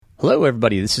Hello,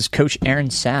 everybody. This is Coach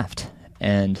Aaron Saft,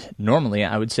 and normally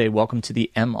I would say welcome to the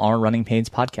MR Running Pains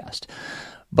podcast,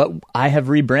 but I have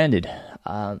rebranded.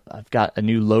 I've got a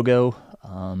new logo,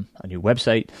 a new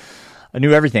website, a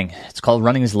new everything. It's called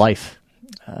Running is Life.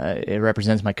 It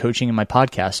represents my coaching and my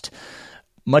podcast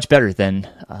much better than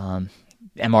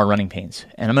MR Running Pains,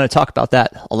 and I'm going to talk about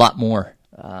that a lot more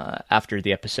after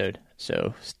the episode.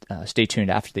 So stay tuned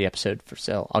after the episode.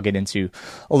 I'll get into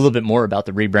a little bit more about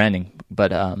the rebranding,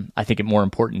 but I think it more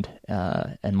important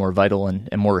and more vital and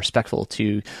more respectful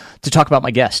to talk about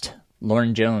my guest,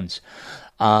 Lauren Jones.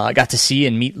 I got to see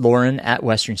and meet Lauren at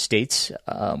Western States.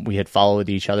 We had followed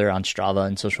each other on Strava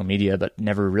and social media, but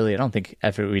never really, I don't think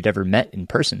we'd ever met in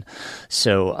person.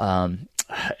 So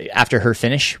after her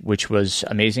finish, which was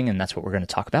amazing, and that's what we're going to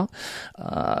talk about,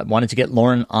 I wanted to get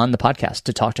Lauren on the podcast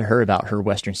to talk to her about her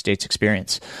Western States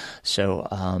experience. So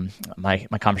my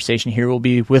conversation here will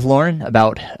be with Lauren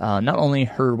about not only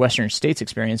her Western States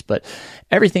experience, but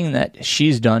everything that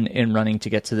she's done in running to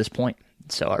get to this point.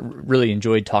 So I really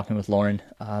enjoyed talking with Lauren.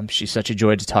 She's such a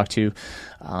joy to talk to.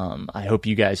 I hope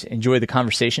you guys enjoy the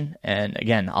conversation. And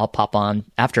again, I'll pop on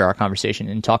after our conversation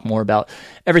and talk more about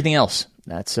everything else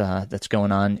that's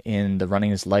going on in the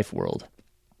Running is Life world.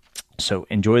 So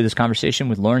enjoy this conversation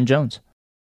with Lauren Jones.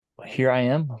 Here I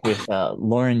am with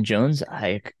Lauren Jones.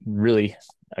 I really,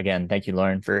 again, thank you,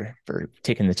 Lauren, for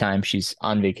taking the time. She's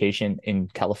on vacation in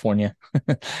California.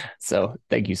 So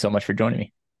thank you so much for joining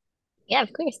me. Yeah,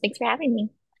 of course. Thanks for having me.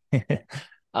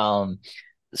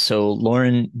 So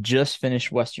Lauren just finished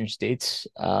Western States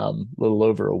a little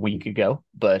over a week ago.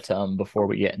 But before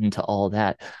we get into all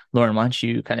that, Lauren, why don't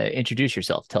you kind of introduce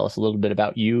yourself? Tell us a little bit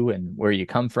about you and where you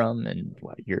come from and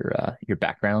what your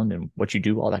background and what you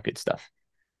do, all that good stuff.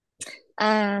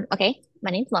 Okay,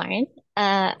 my name's Lauren.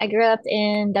 I grew up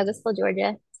in Douglasville,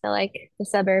 Georgia, so like the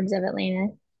suburbs of Atlanta.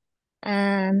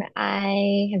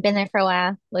 I have been there for a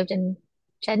while. Lived in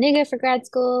Chattanooga for grad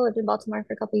school, lived in Baltimore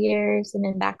for a couple years, and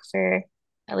then back for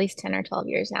at least 10 or 12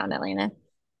 years now in Atlanta.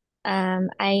 I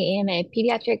am a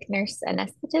pediatric nurse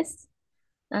anesthetist.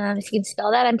 If you can spell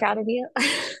that, I'm proud of you.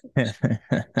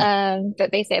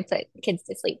 But basically, I put kids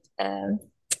to sleep at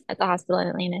the hospital in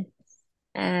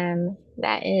Atlanta.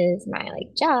 That is my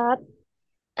like job.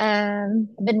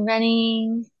 I've been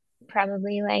running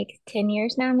probably like 10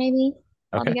 years now, maybe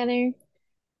Okay. altogether.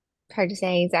 Hard to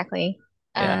say exactly.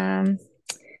 Yeah. Um,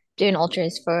 Doing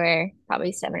ultras for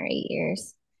probably 7 or 8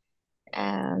 years.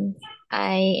 Um,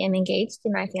 I am engaged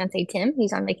to my fiance Tim,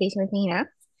 who's on vacation with me now.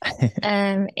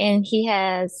 And he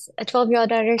has a 12-year-old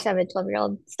daughter, so I have a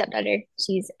 12-year-old stepdaughter.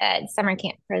 She's at summer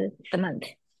camp for the month.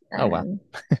 Oh, wow. Um,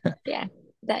 yeah,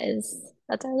 that's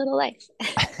our little life.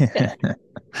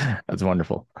 That's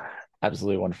wonderful.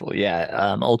 Absolutely wonderful.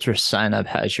 Yeah. Ultra Sign Up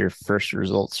has your first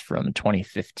results from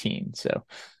 2015. So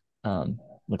um,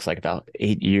 looks like about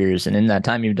 8 years. And in that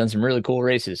time, you've done some really cool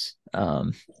races.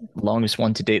 Longest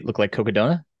one to date looked like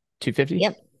Cocodona, 250.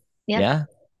 Yep, yep. Yeah.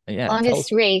 Yeah.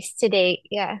 Longest race to date.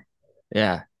 Yeah.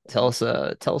 Yeah. Tell us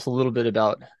a little bit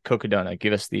about Cocodona.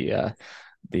 Give us the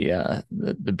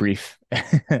brief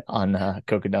on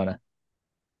Cocodona.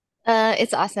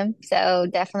 It's awesome. So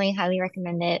definitely highly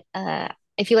recommend it.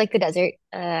 If you like the desert,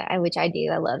 which I do,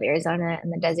 I love Arizona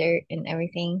and the desert and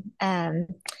everything.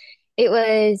 It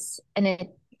was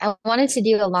I wanted to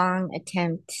do a long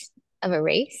attempt of a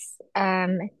race.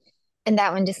 And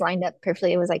that one just lined up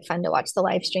perfectly. It was like fun to watch the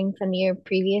live stream from the year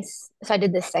previous. So I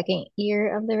did the second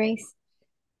year of the race.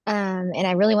 And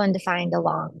I really wanted to find a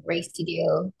long race to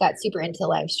do. Got super into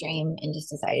live stream and just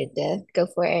decided to go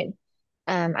for it.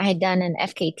 I had done an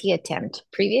FKT attempt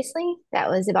previously.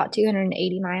 That was about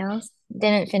 280 miles.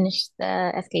 Didn't finish the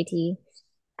FKT,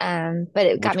 but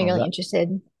it got Which me one was really that?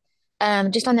 interested.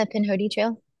 Just on the Pinhoti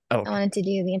Trail, Oh, I okay. wanted to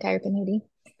do the entire Pinhoti.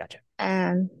 Gotcha.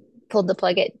 Um, Pulled the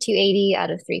plug at 280 out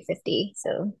of 350,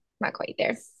 so not quite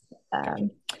there. Gotcha.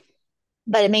 Um,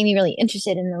 but it made me really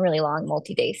interested in the really long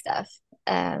multi-day stuff.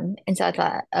 And so I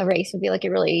thought a race would be like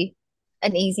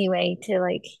an easy way to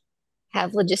like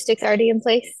have logistics already in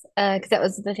place. Because that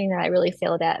was the thing that I really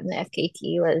failed at in the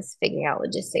FKT was figuring out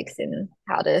logistics and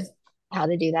how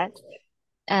to do that.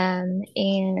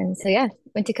 And so yeah,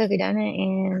 went to Cocodona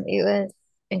and it was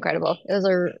incredible. It was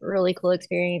a really cool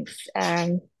experience.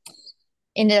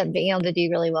 Ended up being able to do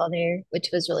really well there, which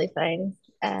was really fun.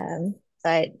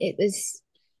 But it was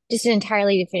just an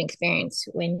entirely different experience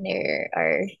when there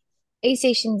are aid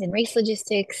stations and race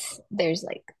logistics. There's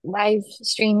like live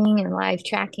streaming and live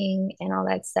tracking and all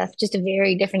that stuff. Just a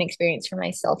very different experience for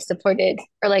my self-supported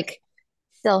or like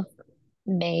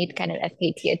self-made kind of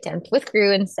FKT attempt with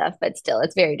crew and stuff, but still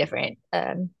it's very different.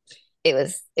 It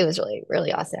was really,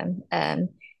 really awesome.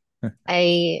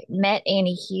 I met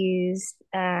Annie Hughes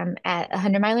at a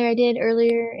 100 miler I did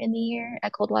earlier in the year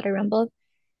at Coldwater Rumble.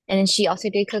 And then she also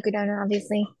did Cocodona,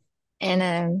 obviously.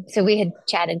 And so we had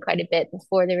chatted quite a bit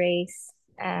before the race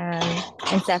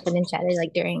and stuff, and then chatted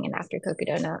like during and after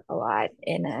Cocodona a lot.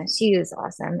 And she was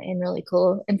awesome and really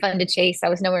cool and fun to chase. I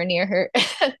was nowhere near her,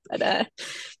 but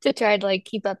to try to like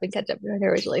keep up and catch up with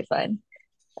her was really fun.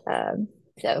 Um,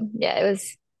 so yeah, it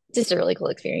was just a really cool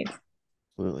experience.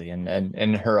 Absolutely. And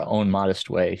in her own modest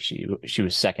way, she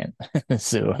was second.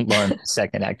 So Lauren was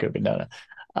second at Cocodona.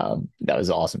 That was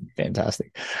awesome.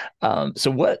 Fantastic.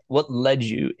 So what led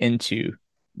you into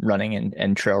running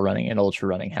and trail running and ultra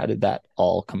running? How did that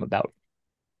all come about?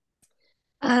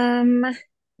 Um,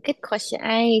 Good question.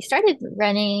 I started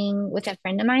running with a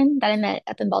friend of mine that I met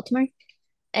up in Baltimore,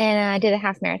 and I did a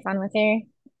half marathon with her.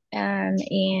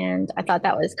 And I thought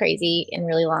that was crazy and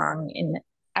really long and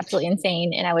absolutely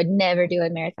insane, and I would never do a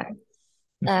marathon.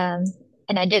 Um,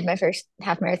 and I did my first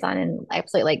half marathon and I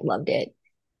absolutely like loved it.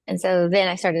 And so then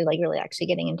I started like really actually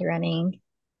getting into running.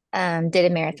 Did a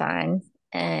marathon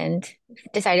and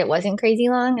decided it wasn't crazy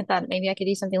long. I thought maybe I could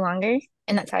do something longer,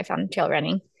 and that's how I found trail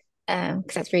running.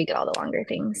 Because that's where you get all the longer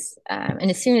things. And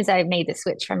as soon as I made the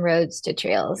switch from roads to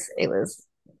trails, it was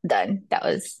done.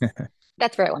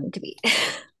 That's where I wanted to be.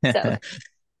 So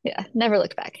yeah, never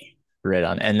looked back. Right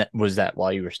on. And was that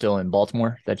while you were still in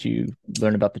Baltimore that you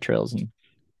learned about the trails and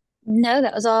No,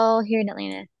 that was all here in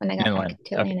Atlanta when I in got back Atlanta?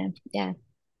 to Okay. Atlanta. Yeah.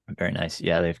 Very nice.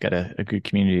 Yeah, they've got a good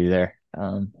community there.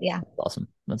 Yeah. Awesome.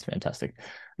 That's fantastic.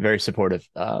 Very supportive.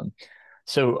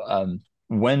 So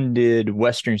when did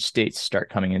Western states start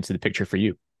coming into the picture for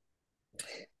you?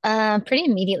 Pretty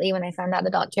immediately when I found out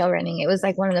about trail running, it was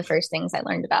like one of the first things I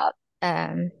learned about.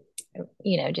 Um,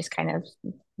 just kind of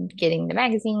getting the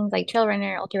magazines like Trail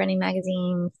Runner, Ultra Running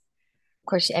magazines. Of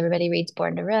course, everybody reads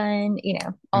Born to Run,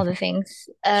 all the things.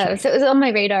 Sure. So it was on my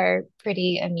radar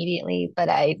pretty immediately, but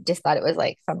I just thought it was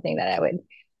like something that I would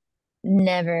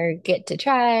never get to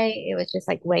try. It was just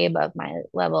like way above my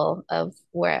level of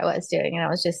where I was doing. And I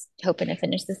was just hoping to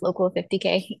finish this local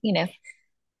 50K.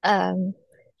 Um,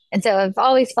 and so I've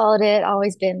always followed it,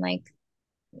 always been like,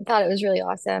 thought it was really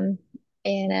awesome.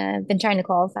 And been trying to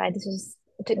qualify.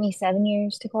 It took me 7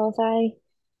 years to qualify.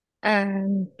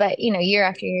 But year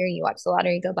after year, you watch the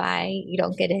lottery go by, you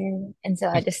don't get in. And so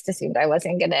I just assumed I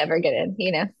wasn't gonna ever get in,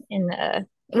 and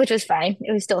which was fine.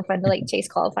 It was still fun to like chase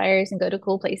qualifiers and go to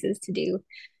cool places to do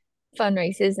fun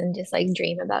races and just like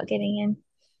dream about getting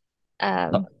in.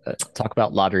 Um, Talk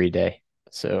about lottery day.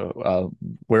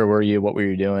 Where were you? What were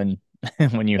you doing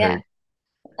when you yeah. heard?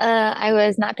 I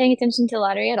was not paying attention to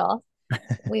lottery at all.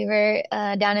 We were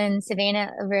down in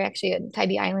Savannah over actually at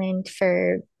Tybee Island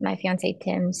for my fiance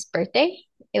Tim's birthday.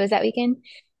 It was that weekend.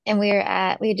 And we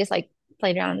had just like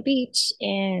played around on the beach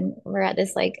and we're at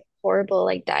this like horrible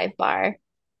like dive bar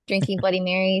drinking Bloody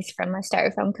Marys from a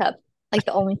styrofoam cup, like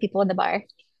the only people in the bar.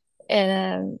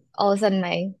 And all of a sudden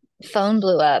my phone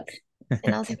blew up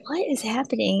and I was like, what is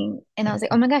happening? And I was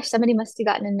like, oh my gosh, somebody must have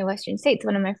gotten into Western States.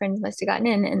 One of my friends must have gotten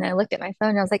in. And I looked at my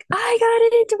phone and I was like, I got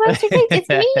it into Western States.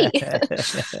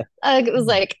 It's me. It was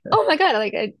like, oh my God,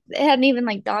 like it hadn't even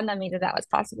like dawned on me that that was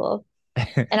possible.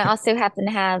 And I also happened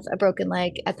to have a broken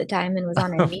leg at the time and was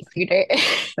on an e scooter.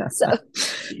 So,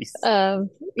 Jeez.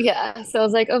 yeah. So I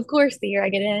was like, of course, the year I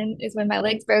get in is when my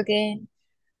leg's broken.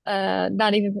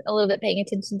 Not even a little bit paying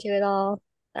attention to it all.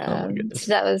 Oh my So goodness.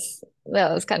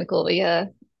 that was kind of cool. We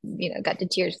got to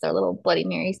cheers with our little Bloody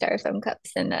Mary styrofoam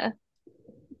cups, and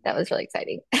that was really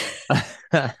exciting.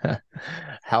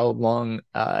 How long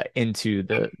into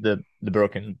the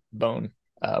broken bone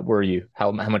were you?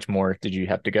 How much more did you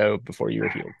have to go before you were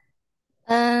healed?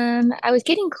 I was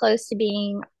getting close to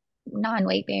being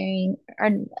non-weight bearing.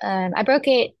 Or, I broke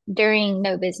it during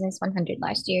No Business 100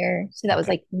 last year, so that was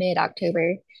Okay. like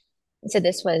mid-October. So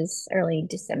this was early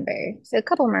December. So a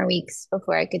couple more weeks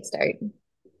before I could start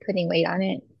putting weight on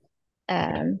it.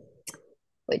 Yeah. Um,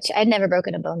 which I'd never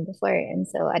broken a bone before, and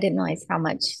so I didn't realize how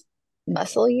much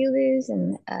muscle you lose,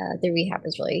 and the rehab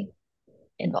was really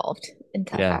involved and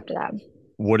tough Yeah. after that.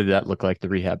 What did that look like, the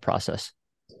rehab process?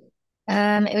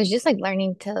 It was just like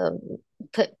learning to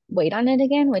put weight on it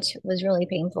again, which was really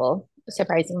painful.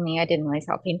 Surprisingly, I didn't realize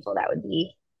how painful that would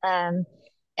be.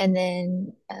 And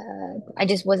then I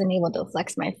just wasn't able to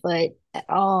flex my foot at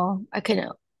all. I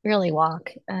couldn't really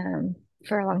walk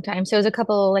for a long time. So it was a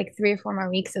couple, like 3 or 4 more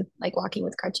weeks of like walking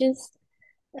with crutches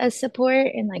as support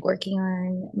and like working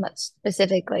on much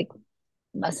specific like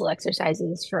muscle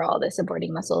exercises for all the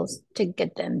supporting muscles to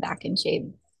get them back in shape.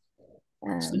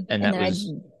 And And that then I,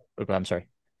 was, okay, I'm sorry.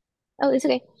 oh, it's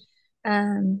okay.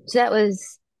 So that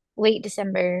was late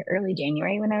December, early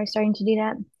January when I was starting to do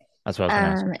that. That's what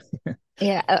I was going to ask. Um,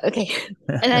 yeah, okay.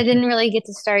 And I didn't really get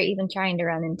to start even trying to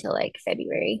run until like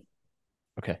February.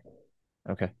 Okay.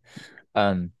 Okay.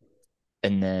 Um,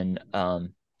 and then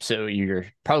so you're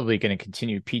probably going to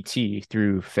continue PT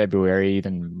through February,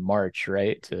 even March,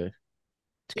 right? To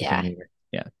Yeah. continue.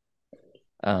 Yeah.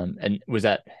 And was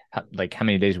that like how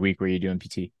many days a week were you doing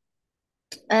PT?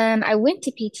 I went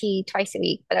to PT twice a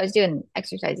week, but I was doing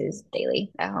exercises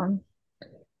daily at home.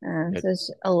 Good. So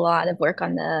it's a lot of work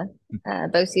on the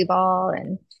Bosu ball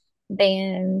and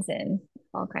bands and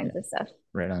all kinds of stuff.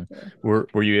 Right on.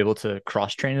 Were you able to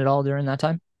cross train at all during that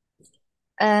time?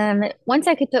 Once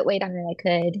I could put weight on it, I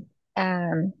could.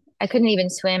 I couldn't even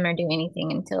swim or do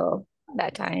anything until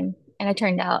that time. And it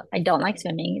turned out I don't like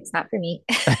swimming. It's not for me.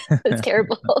 It's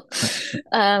terrible.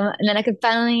 And then I could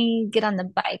finally get on the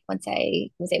bike once I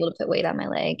was able to put weight on my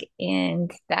leg. And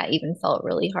that even felt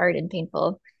really hard and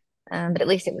painful. But at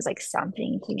least it was like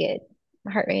something to get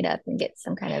my heart rate up and get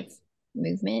some kind of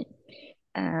movement.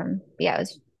 But yeah, it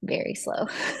was very slow.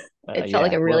 It felt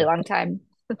like Yeah. a really Well, long time.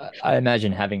 I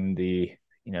imagine having you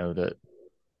know,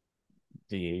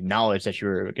 the knowledge that you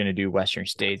were going to do Western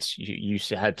States, you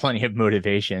had plenty of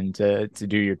motivation to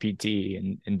do your PT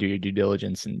and do your due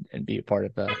diligence and be a part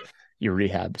of your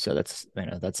rehab. So that's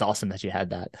that's awesome that you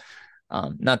had that.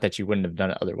 Not that you wouldn't have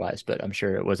done it otherwise, but I'm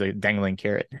sure it was a dangling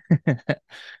carrot.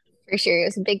 For sure. It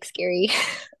was a big, scary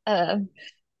uh,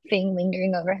 thing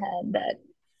lingering overhead that,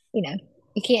 you know,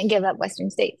 you can't give up Western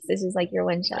States. This is like your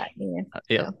one shot, you know.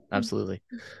 Yep, So absolutely.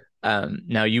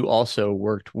 Now you also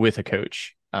worked with a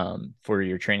coach for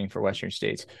your training for Western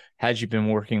States. Had you been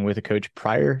working with a coach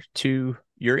prior to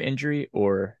your injury,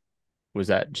 or was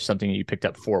that just something that you picked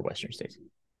up for Western States?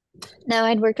 no,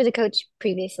 I'd worked with a coach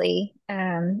previously.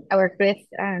 I worked with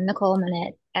Nicole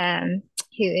Monette,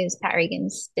 who is Pat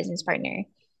Regan's business partner.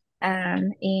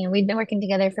 And we'd been working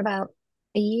together for about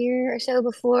a year or so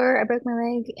before I broke my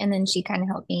leg. And then she kind of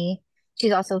helped me.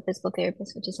 She's also a physical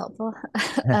therapist, which is helpful.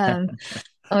 um,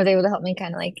 I was able to help me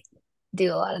kind of like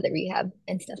do a lot of the rehab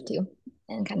and stuff too,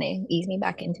 and kind of ease me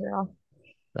back into it all.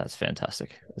 That's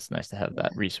fantastic. It's nice to have Yeah,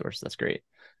 that resource. That's great.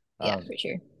 yeah, Um, for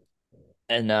sure.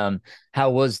 and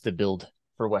how was the build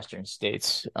for Western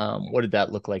States? What did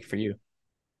that look like for you?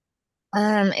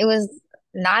 It was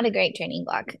not a great training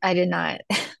block. I did not,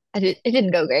 it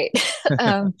didn't go great.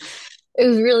 Um, it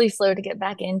was really slow to get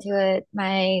back into it.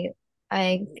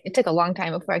 It took a long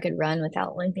time before I could run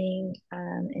without limping,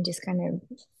 and just kind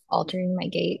of altering my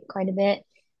gait quite a bit.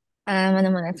 And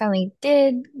then when I finally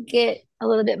did get a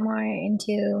little bit more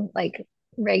into like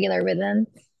regular rhythm,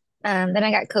 then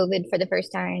I got COVID for the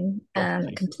first time. Oh, It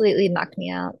geez. completely knocked me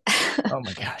out. Oh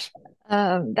my gosh.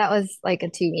 That was like a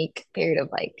 2 week period of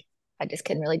like I just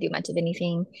couldn't really do much of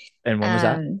anything. And when was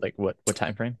that? Um, Like what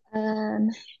time frame? um,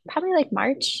 Probably like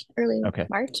March, early Okay.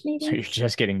 March So maybe. you're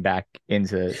just getting back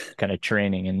into kind of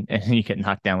training and you get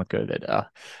knocked down with COVID. Oh,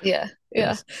 Yeah,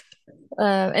 yeah. goodness.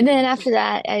 And then after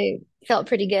that, I felt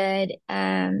pretty good.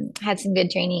 Had some good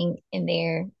training in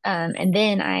there. And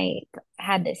then I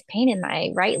had this pain in my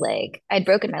right leg. I'd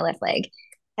broken my left leg,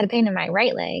 had a pain in my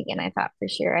right leg, and I thought for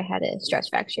sure I had a stress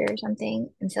fracture or something.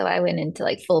 And so I went into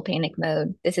like full panic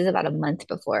mode. This is about a month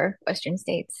before Western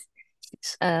States,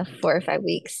 4 or 5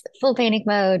 weeks, full panic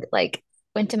mode. Like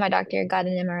went to my doctor, got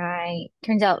an MRI.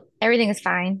 Turns out everything is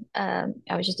fine. I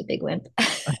was just a big wimp,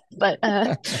 but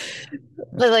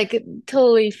but like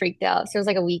totally freaked out. So it was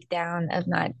like a week down of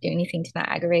not doing anything to not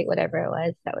aggravate whatever it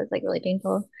was. That was like really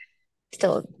painful.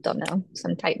 Still don't know,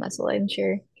 some tight muscle, I'm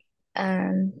sure.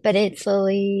 But it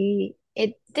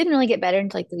didn't really get better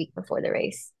until like the week before the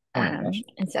race. Oh my gosh.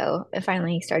 And so it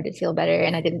finally started to feel better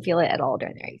and I didn't feel it at all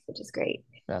during the race, which is great.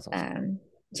 That's awesome. Um,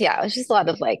 so yeah, it was just a lot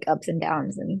of like ups and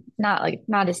downs and not a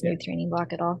Yeah. smooth training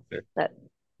block at all, Sure. but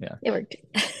Yeah. it worked.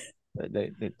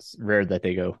 It's rare that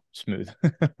they go smooth.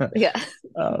 Yeah.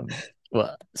 Um,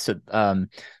 well, so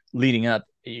leading up,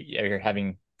 you're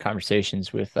having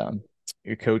conversations with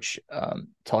your coach.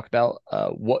 Talk about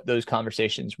what those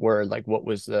conversations were like. What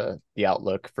was the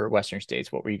outlook for Western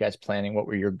States? What were you guys planning? What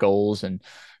were your goals, and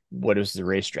what was the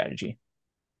race strategy?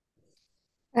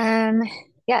 Um,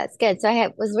 yeah, it's good. So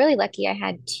was really lucky. I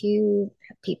had two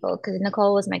people because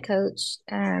Nicole was my coach,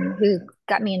 who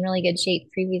got me in really good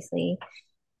shape previously.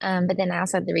 But then I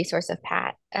also had the resource of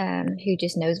Pat, who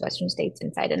just knows Western States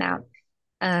inside and out.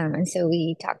 And so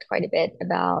we talked quite a bit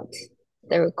about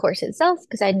the course itself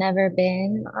because I'd never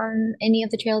been on any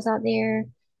of the trails out there.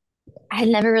 I had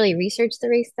never really researched the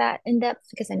race that in depth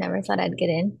because I never thought I'd get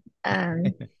in.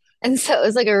 And so it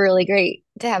was like a really great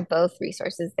to have both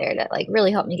resources there that like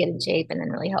really helped me get in shape and then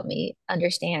really helped me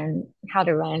understand how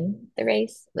to run the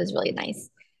race. It was really nice.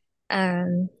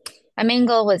 Um, My main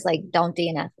goal was like don't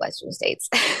DNF Western States,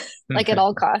 like at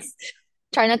all costs.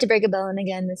 Try not to break a bone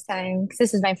again this time because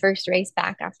this is my first race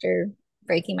back after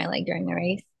breaking my leg during the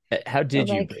race. How So I did was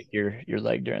you like, break your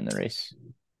leg during the race?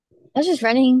 I was just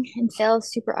running and fell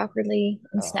super awkwardly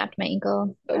and Oh, snapped my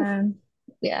ankle. oh,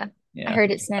 Yeah, I yeah.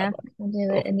 heard it Bad snap. luck. I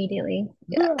knew it Oh, immediately.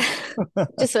 Yeah,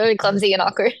 just really clumsy and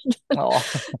awkward. oh,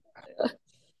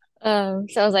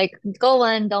 So I was like, goal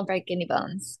one, don't break any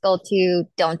bones. Goal two,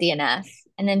 don't DNF.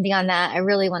 And then beyond that, I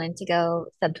really wanted to go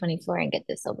sub 24 and get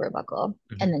the silver buckle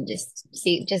mhm. and then just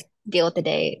deal with the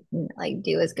day and like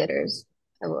do as good or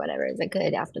whatever as I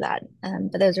could after that.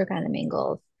 But those were kind of the main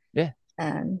goals. Yeah.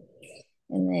 Um,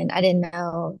 and then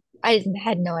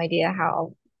had no idea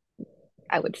how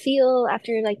I would feel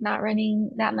after like not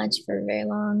running that much for very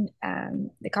long.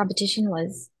 The competition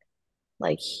was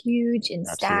like huge and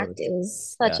stacked. Absolutely. It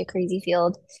was such Yeah. a crazy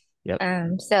field. Yep.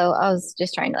 So I was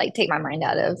just trying to like take my mind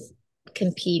out of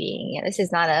competing. And this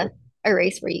is not a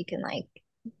race where you can like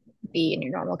be in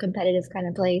your normal competitive kind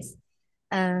of place.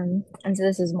 And so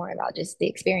this is more about just the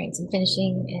experience and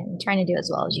finishing and trying to do as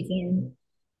well as you can.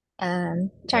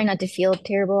 Trying Yep. not to feel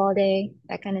terrible all day,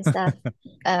 that kind of stuff.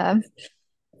 Um,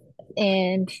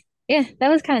 and yeah, that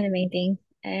was kind of the main thing.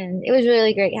 And it was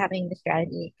really great having the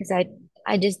strategy because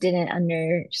I just didn't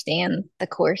understand the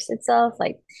course itself.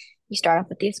 Like you start off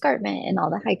with the escarpment and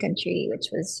all the high country, which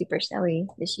was super snowy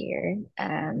this year.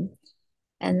 And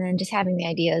then just having the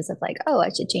ideas of like, oh, I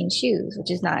should change shoes, which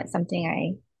is not something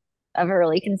I ever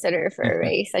really consider for a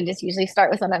race. I just usually start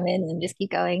with what I'm in and just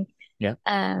keep going. Yep.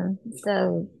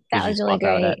 So Did that you was really swap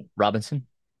out at great. Robinson?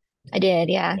 I did,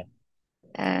 yeah. Yeah.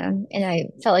 And I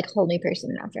felt like a whole new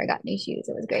person after I got new shoes.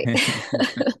 It was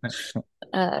great.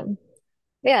 um,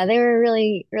 yeah, they were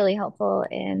really, really helpful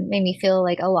and made me feel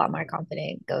like a lot more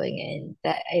confident going in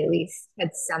that I at least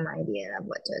had some idea of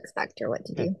what to expect or what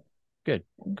to Good. do. Good.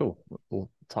 Cool. We'll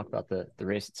talk about the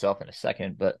race itself in a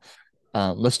second, but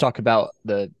let's talk about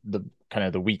the kind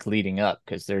of the week leading up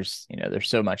because there's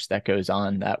so much that goes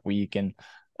on that week and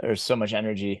there's so much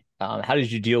energy. How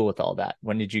did you deal with all that?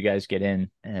 When did you guys get in,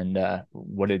 and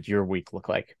what did your week look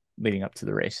like leading up to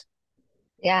the race?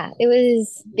 Yeah, it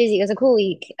was busy. It was a cool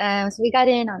week. So we got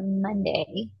in on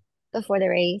Monday before the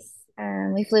race.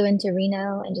 We flew into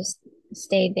Reno and just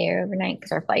stayed there overnight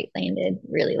because our flight landed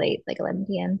really late, like 11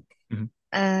 p.m. Mhm.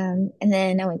 And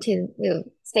then we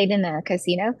stayed in a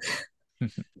casino.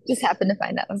 Just happened to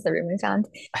find that was the room we found.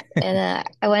 And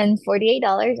I won $48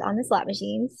 on the slot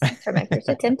machines for my first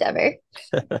attempt ever.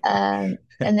 And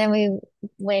then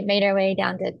made our way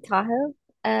down to Tahoe.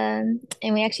 And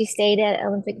we actually stayed at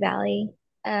Olympic Valley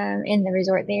in the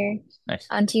resort there Nice.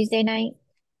 on Tuesday night.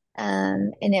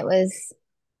 And I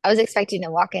was expecting to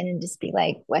walk in and just be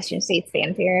like Western States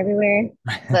fanfare everywhere.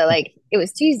 But like it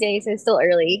was Tuesday, so it's still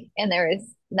early and there was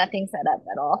nothing set up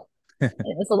at all. And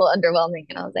it was a little underwhelming.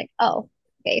 And I was like, oh,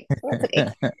 okay, well, that's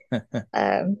okay.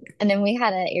 And then we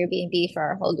had an Airbnb for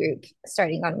our whole group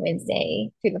starting on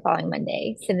Wednesday through the following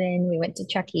Monday. So then we went to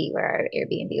Truckee where our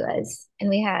Airbnb was,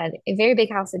 and we had a very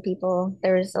big house of people.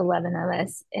 There was 11 of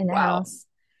us in the Wow. house,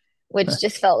 which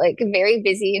just felt like very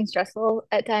busy and stressful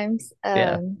at times.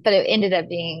 Yeah. But it ended up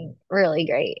being really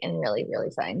great and really, really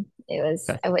fun.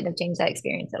 Okay. I wouldn't have changed that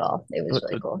experience at all. It was But-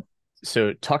 really but- cool.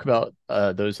 So talk about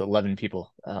those 11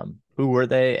 people. Who were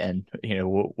they, and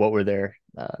what were their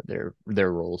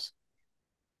roles?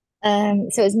 So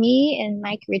it was me and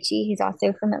Mike Ritchie, who's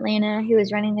also from Atlanta, who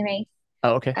was running the race.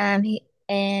 Oh, okay.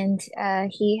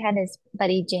 He had his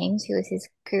buddy James, who was his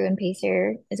crew and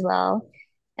pacer as well.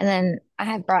 And then I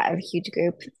have brought a huge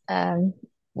group,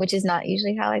 which is not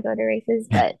usually how I go to races,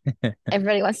 but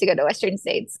everybody wants to go to Western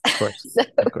States. Of course. So,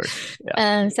 Of course.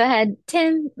 Yeah. so I had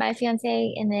Tim, my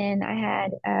fiance, and then I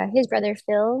had his brother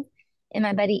Phil and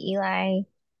my buddy Eli,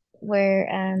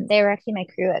 where they were actually my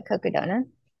crew at Cocodona.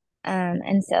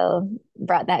 And so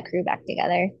brought that crew back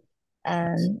together.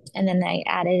 Nice. And then I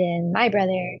added in my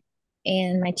brother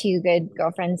and my two good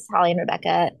girlfriends, Holly and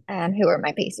Rebecca, who were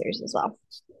my pacers as well.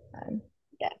 Um,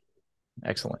 yeah,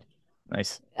 Excellent.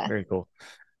 Nice. yeah, Very cool.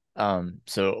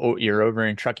 So you're over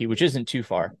in Truckee, which isn't too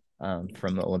far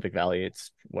from the Olympic Valley.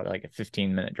 It's what, like a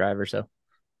 15-minute drive or so?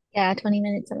 yeah, 20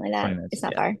 minutes, something like 20 that. minutes. It's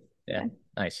not Yeah. far. Yeah. Yeah.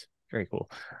 Nice. Very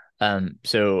cool.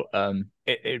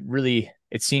 It really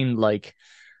it seemed like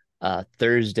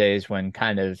Thursdays when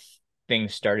kind of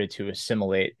things started to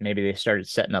assimilate. Maybe they started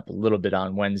setting up a little bit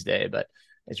on Wednesday, but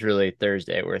it's really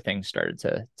Thursday where things started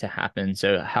to happen.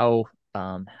 So how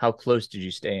close did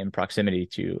you stay in proximity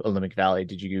to Olympic Valley?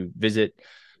 Did you visit?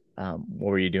 What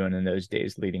were you doing in those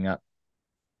days leading up?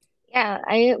 Yeah,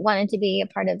 I wanted to be a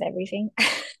part of everything.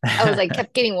 I was like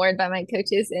kept getting warned by my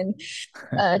coaches and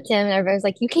Tim and everybody was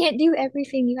like, you can't do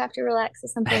everything. You have to relax at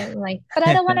some point. I'm like, but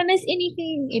I don't want to miss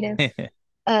anything, you know.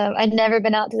 I'd never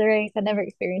been out to the race. I'd never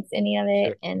experienced any of it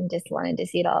Sure. and just wanted to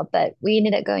see it all. But we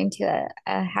ended up going to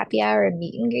a happy hour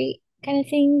meet and greet kind of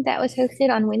thing that was hosted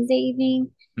on Wednesday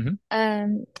evening,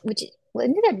 Hmm. which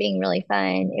ended up being really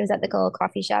fun. It was at the little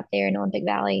coffee shop there in Olympic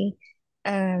Valley.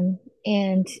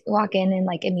 And walk in and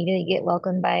like immediately get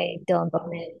welcomed by Dylan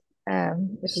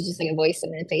Bowman, which is just like a voice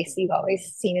in the face you've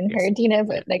always seen and Yes. heard, you know, Yeah.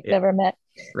 but like Yeah. never met.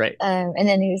 Right. And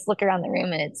then you just look around the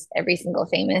room and it's every single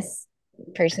famous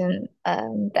person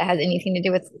that has anything to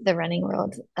do with the running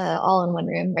world, all in one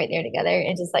room right there together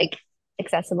and just like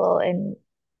accessible and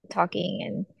talking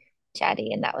and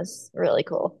chatty. And that was really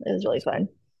cool. It was really That's cool. fun.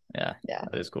 Yeah, Yeah.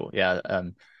 that is cool. Yeah.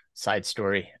 Side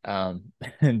story.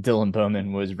 Dylan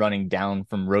Bowman was running down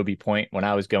from Roby Point when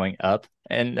I was going up.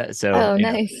 And so, Oh,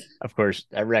 nice. of course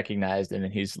I recognized him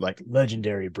and he's like,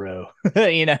 legendary, bro.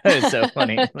 It's so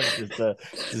funny. Like just to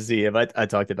see him. I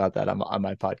talked about that on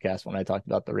my podcast when I talked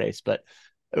about the race, but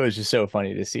it was just so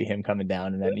funny to see him coming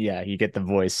down. And then, yeah, you get the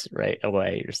voice right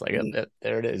away. You're just like, oh,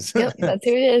 there it is. Yep, that's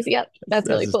who it is. Yep, that's That's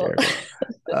really cool.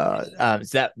 hysterical.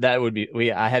 So that would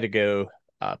be I had to go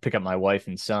pick up my wife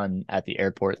and son at the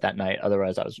airport that night.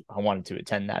 Otherwise, I wanted to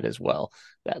attend that as well.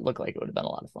 That looked like it would have been a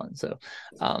lot of fun. So,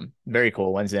 very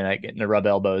cool Wednesday night getting to rub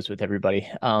elbows with everybody.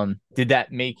 Did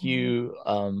that make you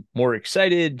more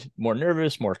excited, more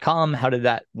nervous, more calm?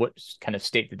 What kind of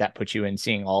state did that put you in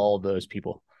seeing all those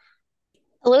people?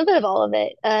 A little bit of all of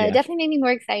it. Yeah. Definitely made me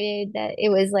more excited that it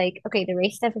was like, okay, the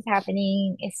race stuff is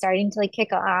happening. It's starting to like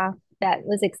kick off. That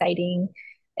was exciting.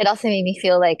 It also made me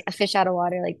feel like a fish out of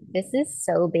water. Like this is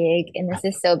so big and this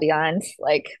is so beyond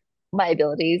like my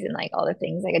abilities and like all the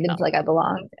things. Like I didn't feel like I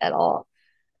belonged at all.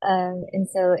 And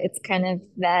so it's kind of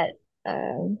that,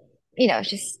 it's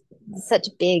just such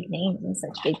big names and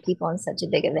such big people and such a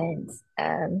big event.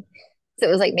 So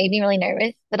it was like made me really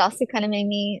nervous, but also kind of made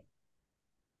me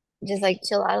just like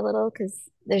chill out a little because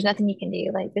there's nothing you can do.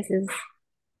 Like this is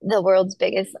the world's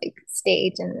biggest like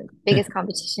stage and the biggest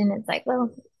competition. It's like,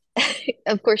 well,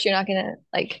 of course you're not gonna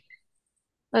like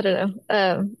I don't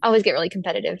know. I always get really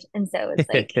competitive, and so it's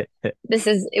like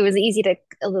it was easy to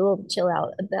a little chill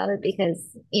out about it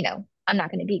because I'm not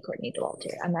going to beat Courtney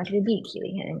Dauwalter. I'm not going to beat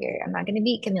Keely Henninger. I'm not going to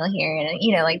beat Camille here,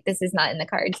 and like this is not in the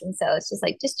cards, and so it's just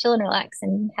like just chill and relax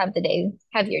and have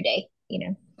your day.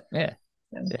 Yeah.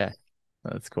 So. Yeah.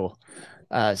 That's cool.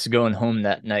 So going home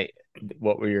that night,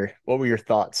 what were your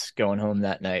thoughts going home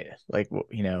that night? Like,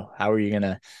 how are you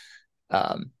gonna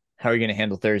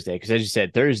handle Thursday? Because as you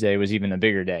said, Thursday was even a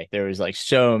bigger day. There was like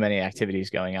so many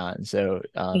activities going on. So,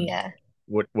 Yeah.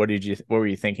 what were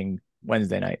you thinking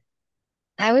Wednesday night?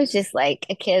 I was just like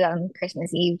a kid on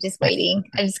Christmas Eve, just waiting.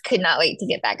 I just could not wait to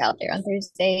get back out there on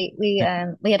Thursday. We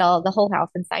had all the whole house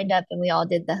and signed up, and we all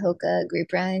did the Hoka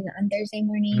group run on Thursday Mhm.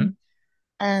 morning.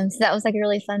 So that was like a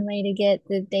really fun way to get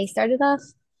the day started off.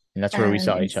 And that's where we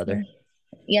saw And each other.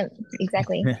 so, yep,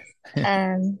 exactly.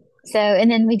 And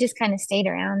then we just kind of stayed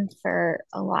around for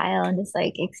a while and just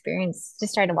like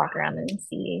just try to walk around and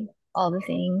see all the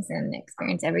things and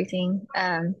experience everything.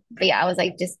 But yeah, I was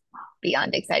like just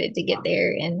beyond excited to get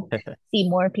there and see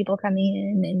more people coming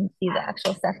in and see the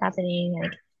actual stuff happening,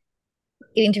 like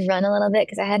getting to run a little bit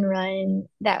because I hadn't run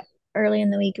that early in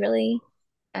the week really.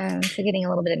 So getting a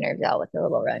little bit of nerves out with the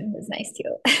little run was nice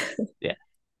too. Yeah.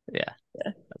 Yeah.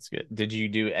 Yeah. That's good. Did you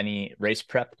do any race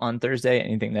prep on Thursday?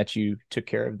 Anything that you took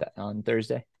care of that on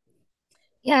Thursday?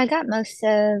 Yeah, I got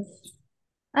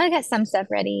some stuff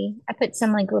ready. I put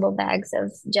some like little bags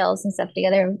of gels and stuff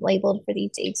together, labeled for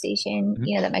each aid station,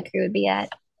 Mhm. that my crew would be at.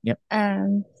 Yep.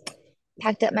 Um,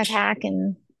 Packed up my pack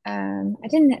and I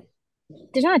didn't,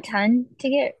 there's not a ton to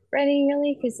get ready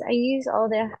really because I use all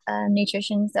the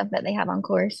nutrition stuff that they have on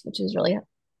course, which is really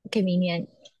convenient.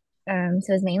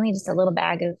 So it's mainly just a little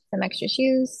bag of some extra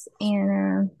shoes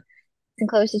and some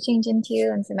clothes to change into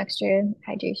and some extra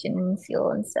hydration and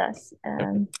fuel and stuff.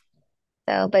 Okay.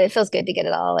 But it feels good to get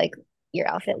it all like your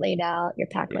outfit laid out, your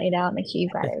pack Yeah. laid out, make sure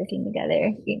you've got everything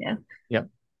together. Yep.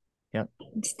 Yep.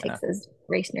 It just Yeah. takes those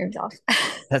race nerves off.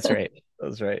 That's right.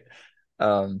 That's right.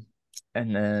 Um,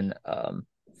 and then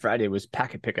Friday was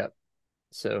packet pickup.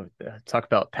 So talk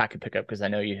about packet pickup because I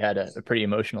know you had a pretty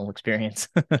emotional experience.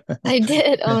 I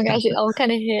did. Oh my gosh, it all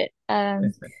kind of hit.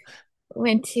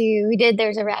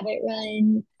 There's a rabbit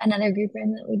run, another group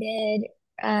run that we did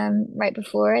right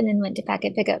before, and then went to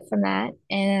packet pickup from that.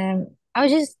 And I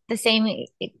was just the same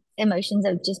emotions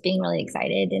of just being really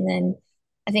excited. And then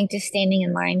I think just standing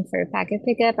in line for packet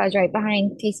pickup, I was right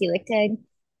behind Casey Lichtig.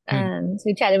 Hmm. So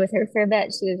we chatted with her for a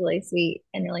bit. She was really sweet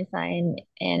and really fun,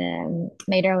 and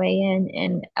made our way in.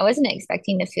 And I wasn't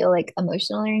expecting to feel like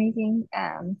emotional or anything.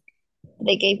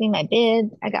 They gave me my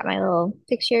bib. I got my little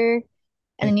picture,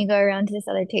 and then you go around to this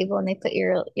other table and they put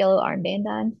your yellow armband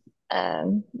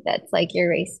on. That's like your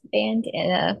race band.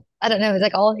 And I don't know, it was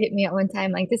like all hit me at one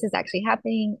time. Like, this is actually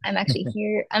happening. I'm actually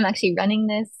here. I'm actually running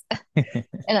this.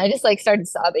 And I just like started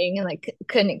sobbing and like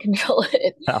couldn't control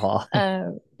it. Oh,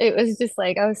 It was just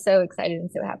like I was so excited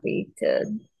and so happy to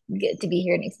get to be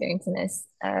here and experiencing this.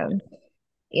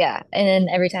 Yeah. And then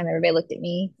every time everybody looked at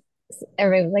me,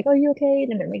 everybody was like, "Oh, you okay?"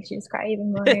 And then it makes you just cry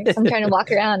even more. So I'm trying to walk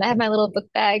around. I have my little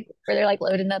book bag where they're like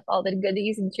loading up all the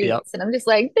goodies and yep. treats, and I'm just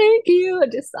like, "Thank you,"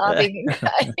 and just sobbing and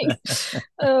crying.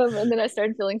 And then I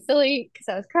started feeling silly because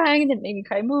I was crying, and it made me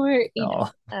cry more, you Oh.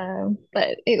 know.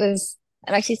 But it was.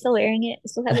 I'm actually still wearing it. I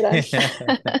still have it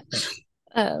on.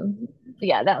 Um,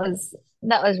 yeah, that was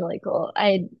really cool.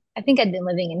 I think I'd been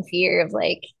living in fear of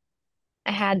like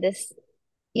I had this,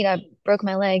 I broke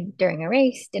my leg during a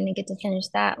race, didn't get to finish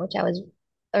that, which I was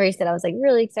a race that I was like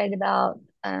really excited about.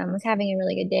 Was having a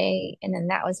really good day, and then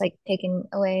that was like taken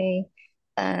away.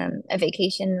 A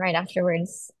vacation right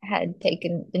afterwards had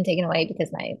taken been taken away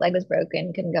because my leg was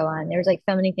broken, couldn't go on. There was like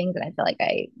so many things that I felt like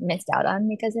I missed out on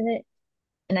because of it,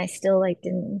 and I still like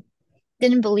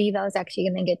didn't believe I was actually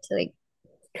gonna get to like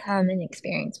come and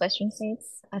experience Western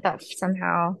States. I thought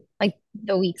somehow like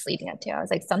the weeks leading up to it, I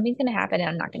was like something's gonna happen and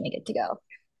I'm not gonna get to go.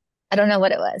 I don't know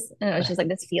what it was. And it was just like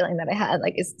this feeling that I had,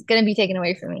 like it's gonna be taken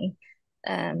away from me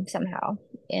somehow.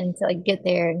 And to like get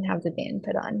there and have the band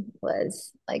put on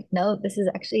was like, no, this is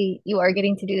actually you are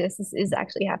getting to do this. This is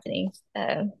actually happening.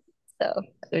 So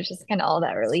it was just kind of all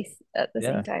that release at the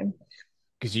same Yeah. time.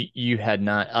 Because you had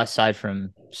not, aside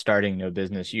from starting no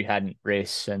business, you hadn't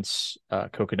raced since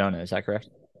Cocodona. Is that correct?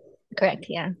 Correct.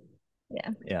 Yeah. Yeah.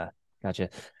 Yeah. Gotcha.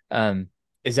 Um,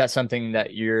 is that something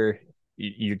that you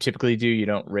typically do? You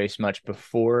don't race much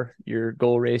before your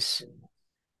goal race?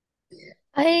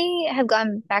 I have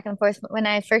gone back and forth. When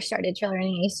I first started trail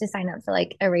running, I used to sign up for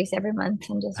like a race every month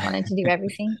and just wanted to do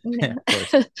everything, Yeah,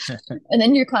 of course. And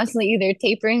then you're constantly either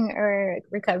tapering or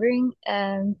recovering.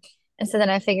 And so then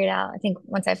I figured out, I think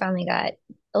once I finally got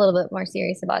a little bit more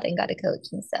serious about it and got a coach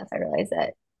and stuff, I realized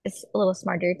that it's a little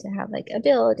smarter to have like a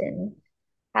build and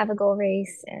have a goal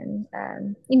race. And,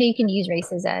 you can use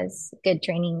races as good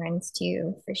training runs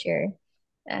too, for sure.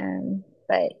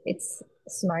 But it's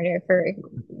smarter for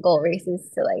goal races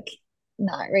to like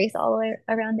not race all the way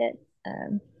around it.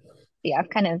 Yeah, I've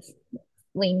kind of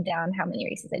leaned down how many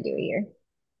races I do a year.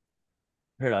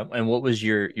 Heard of- And what was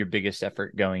your biggest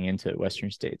effort going into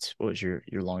Western States? What was your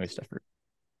longest effort?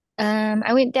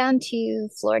 I went down to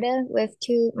Florida with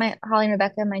my Holly and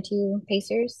Rebecca, my two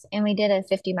pacers, and we did a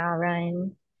 50-mile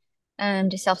run,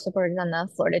 just self-supported on the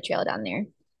Florida Trail down there.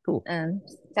 Cool.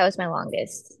 That was my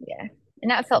longest, yeah, and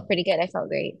that felt pretty good. I felt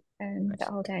great, that Nice.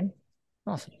 whole time.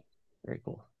 Awesome. Very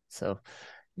cool. So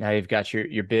now you've got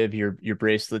your bib, your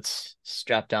bracelets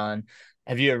strapped on.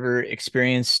 Have you ever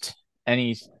experienced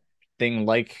anything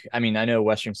like, I mean, I know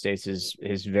Western States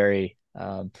is very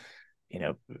you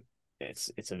know,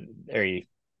 it's a very,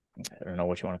 I don't know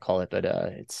what you want to call it, but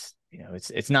it's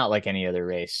it's not like any other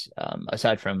race.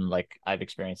 Aside from like I've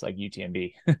experienced like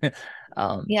UTMB,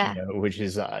 Yeah, which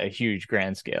is a huge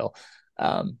grand scale.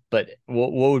 But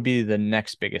what would be the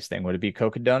next biggest thing? Would it be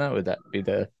Cocodona? Would that be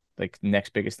the like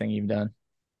next biggest thing you've done?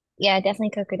 yeah, definitely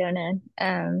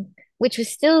Cocodona. Which was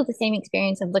still the same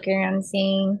experience of looking around and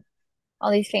seeing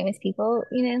all these famous people.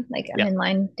 Like I'm Yeah. in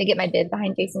line to get my bid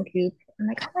behind Jason Koop. I'm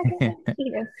like, oh my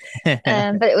goodness.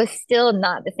 But it was still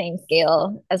not the same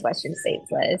scale as Western States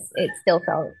was. It still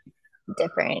felt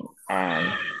different. So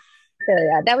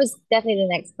yeah, that was definitely the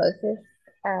next closest.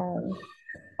 Um,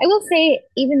 I will say,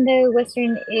 even though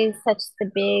Western is such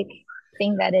the big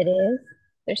thing that it is,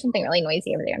 there's something really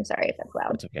noisy over there. I'm sorry if that's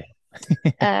loud. That's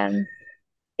okay. Um,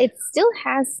 it still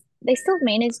has, they still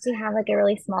managed to have like a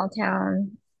really small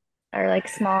town or like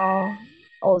small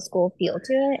old school feel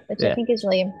to it, which I Yeah. think is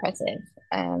really impressive.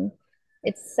 Um,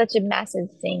 it's such a massive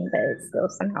thing, but it still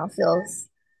somehow feels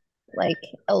like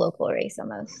a local race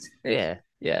almost. Yeah.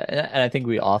 Yeah. And I think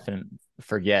we often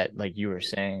forget, like you were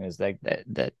saying, is like that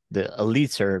the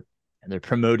elites they're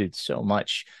promoted so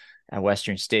much at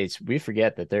Western States. We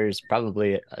forget that there's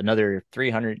probably another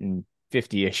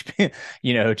 350-ish,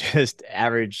 just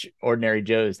average ordinary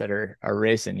Joes that are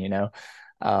racing.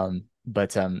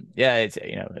 But yeah,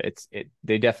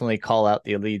 they definitely call out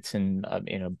the elites,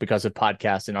 and because of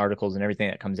podcasts and articles and everything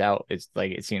that comes out, it's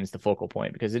like it seems the focal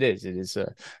point because it's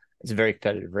a very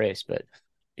competitive race. But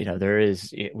there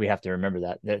is, we have to remember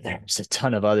that there's a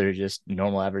ton of other just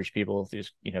normal average people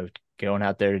just, going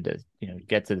out there to,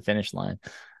 get to the finish line.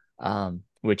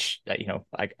 Which,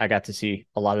 I got to see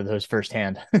a lot of those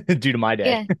firsthand due to my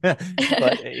day. Yeah.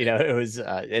 But, it was,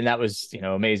 and that was,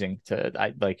 amazing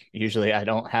I like, usually I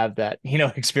don't have that,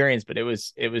 experience, but it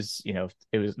was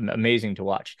amazing to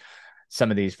watch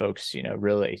some of these folks,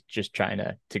 really just trying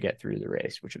to get through the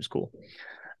race, which was cool.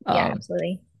 Yeah, Um,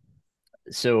 absolutely.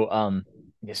 so,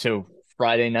 yeah, so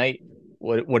Friday night,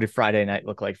 what did Friday night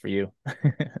look like for you?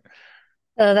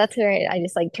 So that's where I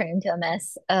just like turn into a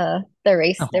mess. The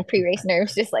Oh, pre-race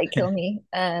nerves just like kill me.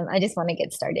 I just want to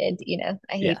get started,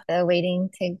 I yeah, hate the waiting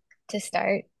to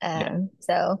start. yeah,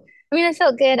 So I mean, I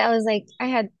felt good. I was like, I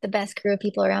had the best crew of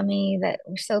people around me that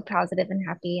were so positive and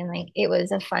happy, and like it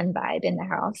was a fun vibe in the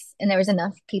house. And there was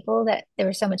enough people that there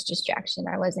was so much distraction.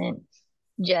 I wasn't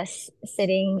just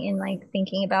sitting and like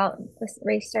thinking about this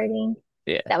race starting.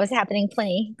 yeah. That was happening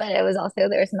plenty, but it was also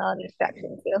there was another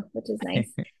distraction too, which is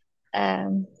nice.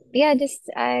 Yeah, just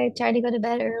I tried to go to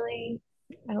bed early.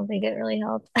 I don't think it really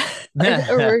helped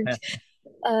or worked.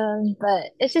 But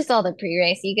it's just all the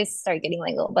pre-race. You just start getting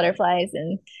like little butterflies,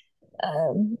 and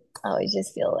I always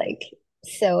just feel like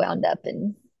so wound up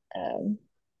and um,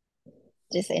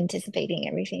 just anticipating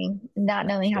everything, not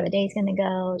knowing how Yeah. the day's gonna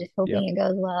go, just hoping Yep. it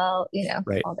goes well.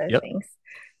 Right. All those Yep. things.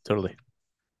 Totally.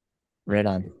 Right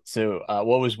on. So,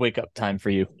 what was wake up time for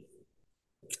you?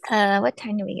 What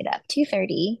time did we get up?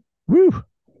 2:30. Woo.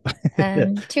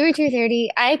 2 or 2:30.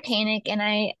 I panic, and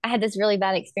I had this really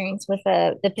bad experience with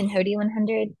the Pinhoti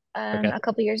 100 Okay. a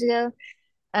couple years ago.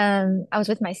 I was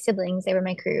with my siblings, they were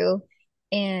my crew,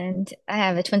 and I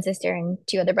have a twin sister and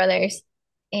two other brothers.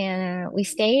 And we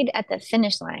stayed at the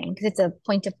finish line because it's a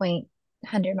point to point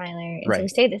 100 miler. And so we Right.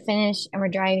 stayed at the finish and we're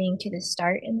driving to the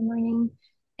start in the morning.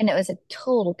 And it was a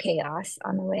total chaos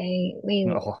on the way. We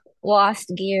Oh,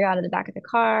 lost gear out of the back of the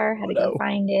car, had oh to go no.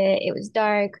 find it. It was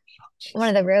dark. One Jeez.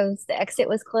 of the roads, the exit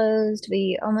was closed.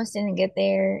 We almost didn't get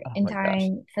there Oh in my gosh.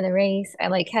 time for the race. I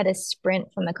like had to sprint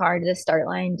from the car to the start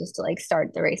line just to like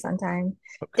start the race on time.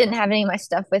 Oh Didn't gosh. have any of my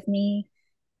stuff with me.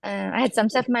 I had some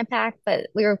stuff in my pack, but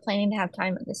we were planning to have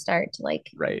time at the start to like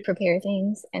Right. prepare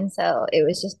things. And so it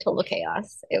was just total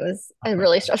chaos. It was Oh a my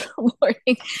really gosh. stressful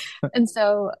morning. And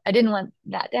so I didn't want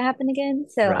that to happen again.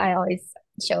 So Right. I always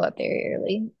show up very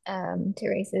early to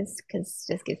races because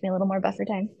it just gives me a little more buffer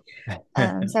time.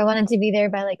 So I wanted to be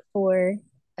there by like 4.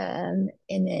 And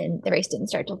then the race didn't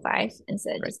start till 5. And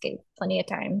so it Right. just gave plenty of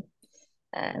time.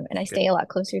 And I Good. stay a lot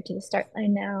closer to the start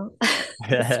line now.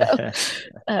 So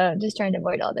just trying to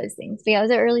avoid all those things. But yeah, it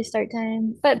was an early start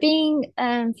time. But being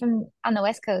from on the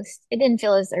West Coast, it didn't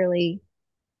feel as early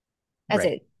as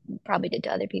Right. it probably did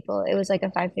to other people. It was like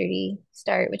a 5:30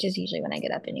 start, which is usually when I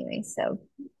get up anyway. So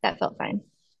that felt fine.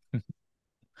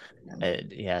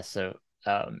 Yeah. So,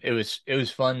 it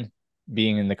was fun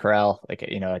being in the corral. Like,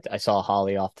 I saw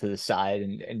Holly off to the side,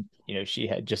 and she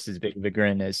had just as big of a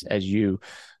grin as you.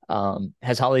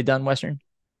 Has Holly done Western?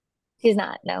 She's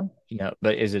not, no.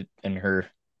 But is it in her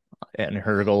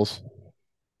goals?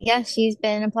 Yeah, she's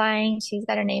been applying. She's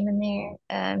got her name in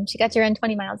there. She got to run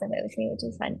 20 miles of it with me, which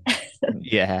is fun.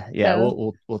 Yeah, yeah.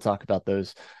 So We'll talk about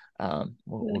those.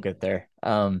 We'll get there.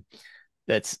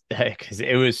 That's because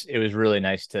it was really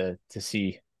nice to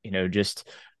see, just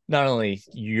not only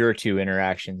your two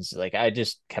interactions. Like, I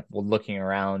just kept looking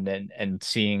around and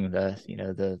seeing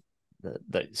the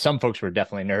some folks were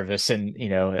definitely nervous, and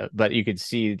but you could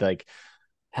see like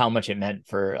how much it meant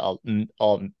for all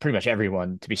pretty much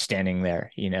everyone to be standing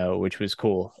there, which was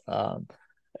cool.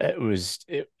 It was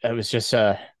just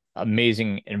a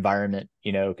amazing environment,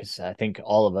 because I think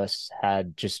all of us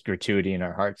had just gratuity in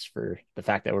our hearts for the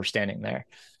fact that we're standing there.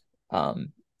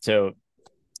 So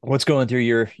what's going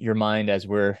through your mind as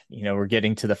we're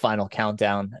getting to the final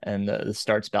countdown and the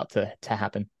start's about to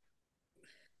happen?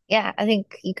 yeah, I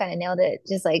think you kind of nailed it.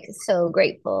 Just like so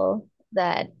grateful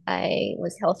that I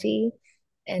was healthy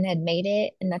and had made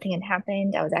it and nothing had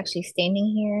happened. I was actually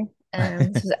standing here.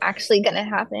 This was actually going to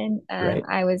happen. Right.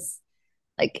 I was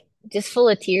like just full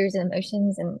of tears and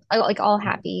emotions and like all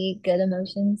happy, good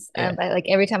emotions. Yeah. But like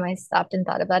every time I stopped and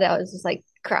thought about it, I was just like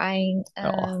crying.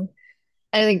 Oh.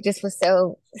 I like just was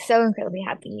so, so incredibly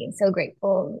happy and so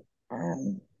grateful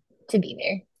to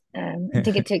be there and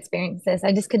to get to experience this.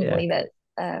 I just couldn't Yeah. believe it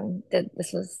that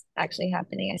this was actually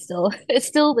happening. It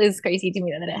still is crazy to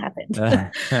me that it happened.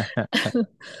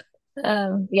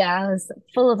 Yeah, I was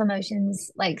full of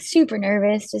emotions, like super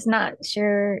nervous, just not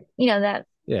sure, that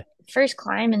Yeah. first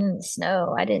climb in the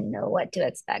snow, I didn't know what to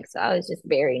expect. So I was just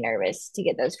very nervous to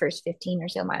get those first 15 or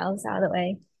so miles out of the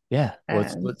way. Yeah. Well,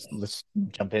 let's Um, let's let's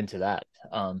jump into that.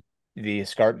 the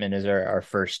escarpment is our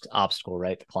first obstacle,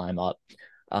 right? To climb up.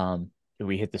 Um,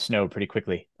 we hit the snow pretty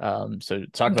quickly. So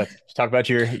talk about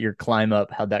your climb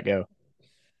up. How'd that go?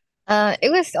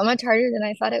 It was so much harder than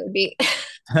I thought it would be.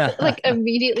 Like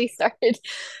immediately started.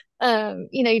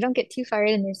 You don't get too far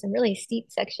in. There's some really steep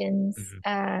sections.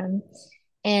 Mhm.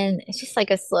 And it's just like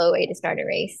a slow way to start a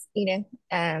race.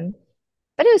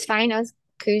 But it was fine. I was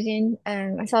cruising.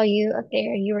 I saw you up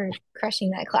there. You were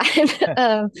crushing that climb.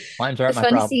 Climbs It aren't was my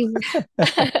fun to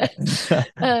problem. see.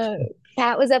 uh,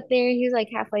 Pat was up there. He was like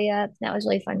halfway up. And that was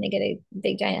really fun to get a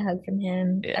big giant hug from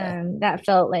him. Yeah, That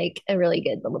felt like a really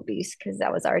good little boost because I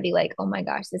was already like, oh my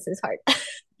gosh, this is hard.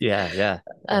 yeah.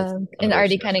 That's one of And those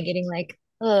already kind of stresses. getting like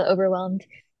a little overwhelmed.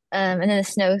 And then the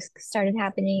snow started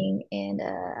happening, and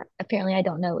apparently I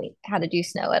don't know how to do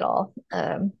snow at all.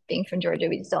 Being from Georgia,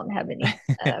 we just don't have any.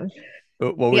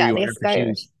 What were Yeah, you the wearing for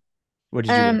escarpment. shoes? What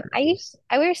did you wear for shoes?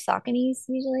 I wear Sauconys Mhm.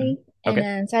 usually, and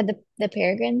Okay. so I had the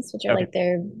Peregrines, which are Okay. like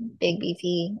their big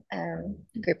beefy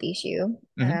grippy shoe,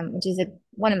 Hmm. which is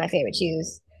one of my favorite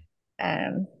shoes.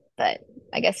 But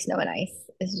I guess snow and ice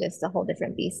is just a whole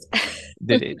different beast.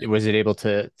 Was it able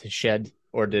to shed,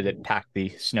 or did it pack the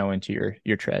snow into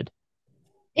your tread?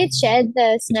 It shed the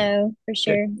It did. snow for Good.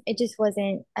 sure. It just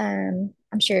wasn't, I'm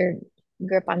sure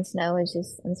grip on snow is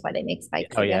just, that's why they make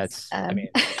spikes, Oh I yeah, guess. it's. I mean,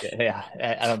 yeah.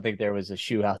 I don't think there was a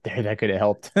shoe out there that could have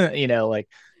helped. You know, like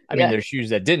I mean, Yeah, there's shoes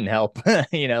that didn't help.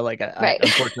 You know, like I right.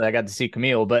 unfortunately I got to see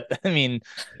Camille, but I mean,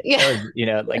 Yeah.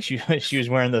 that was like she was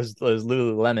wearing those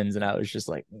Lululemons, and I was just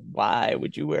like, why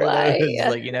would you wear those? Why? Yeah.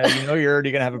 Like you're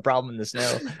already gonna have a problem in the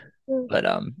snow. But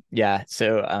yeah.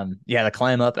 So yeah, the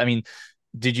climb up. I mean,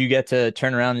 did you get to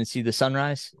turn around and see the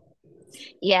sunrise?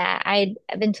 Yeah, I've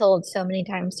been told so many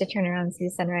times to turn around and see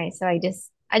the sunrise. So I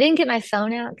didn't get my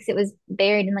phone out because it was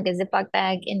buried in like a Ziploc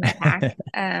bag in my pack.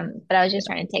 But I was just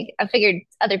trying to I figured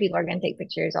other people are going to take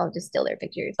pictures. I'll just steal their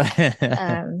pictures.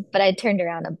 But I turned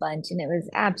around a bunch and it was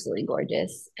absolutely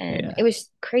gorgeous. And Yeah. it was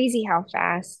crazy how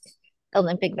fast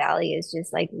Olympic Valley is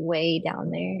just like way down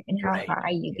there and how Right. high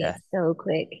you get Yeah. so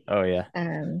quick. Oh yeah.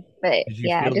 But Did you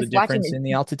yeah, feel the just watching difference in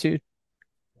the altitude?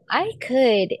 I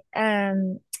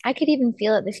could even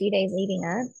feel it the few days leading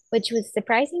up, which was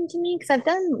surprising to me because I've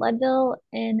done Leadville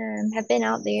and have been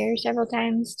out there several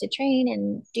times to train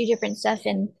and do different stuff.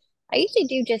 And I usually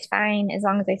do just fine as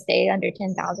long as I stay under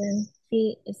 10,000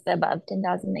 feet. It's the above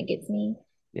 10,000 that gets me.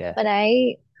 Yeah. But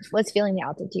I was feeling the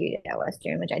altitude at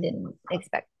Western, which I didn't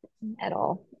expect at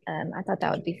all. I thought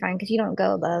that would be fine because you don't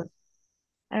go above,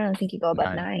 I don't think you go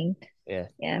above 9. 9. Yeah.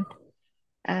 Yeah.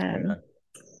 Right Um, on.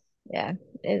 yeah,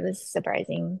 it was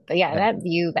surprising. But yeah, Yeah. that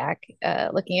view back,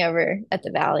 looking over at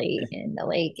the valley and the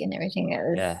lake and everything,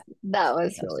 Yeah. that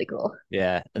was That's- really cool.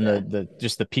 Yeah. And Yeah. the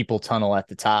just the people tunnel at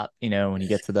the top, when you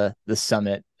get to the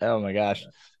summit. Oh my gosh.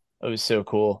 It was so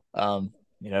cool.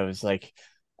 It was like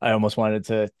I almost wanted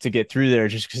to get through there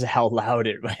just because of how loud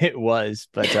it was.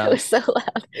 But It was so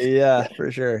loud. yeah, for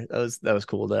sure. That was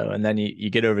cool though. And then you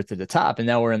get over to the top and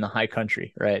now we're in the high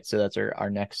country, right? So that's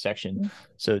our next section.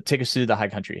 So take us through the high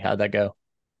country. How'd that go?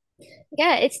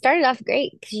 Yeah, it started off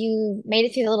great because you made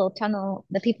it through the little tunnel,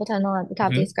 the people tunnel at the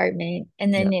top of the Hmm. escarpment,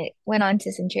 and Yeah. then it went on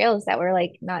to some trails that were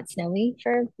like not snowy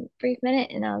for a brief minute,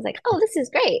 and I was like, "Oh, this is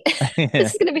great!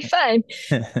 This is gonna be fun."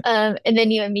 And then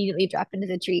you immediately drop into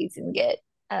the trees and get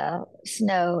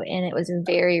snow, and it was a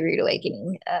very rude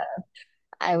awakening.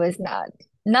 I was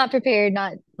not prepared,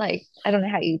 not like I don't know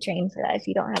how you train for that if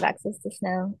you don't have access to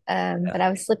snow. Yeah. But I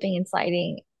was slipping and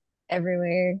sliding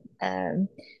everywhere.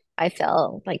 I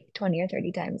fell like 20 or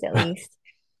 30 times at least.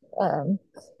 Um,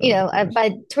 Oh my gosh.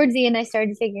 by towards the end I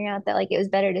started figuring out that like it was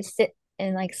better to sit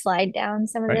and like slide down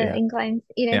some of Right. the Yeah. inclines.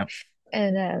 Yeah.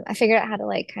 And I figured out how to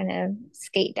like kind of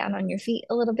skate down on your feet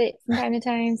a little bit from time to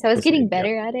time. So I was That's getting it. Yep.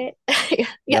 better at it. Yeah,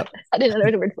 Yep. I didn't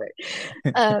know the word for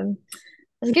it. I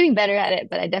was getting better at it,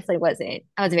 but I definitely wasn't.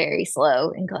 I was very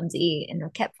slow and clumsy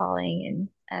and kept falling.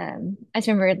 And I just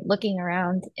remember looking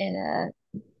around and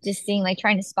just seeing, like,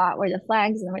 trying to spot where the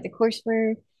flags and where the course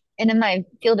were. And in my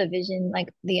field of vision, like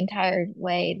the entire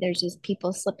way, there's just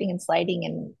people slipping and sliding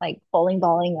and like bowling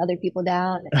balling other people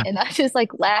down. And I just like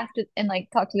laughed and like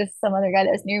talked to some other guy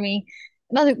that was near me.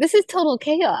 And I was like, this is total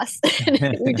chaos.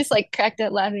 And we just like cracked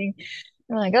up laughing.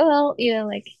 And we're like, oh, well,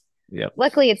 like Yep.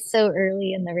 luckily it's so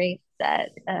early in the race that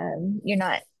you're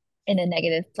not in a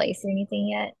negative place or anything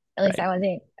yet. At least Right. I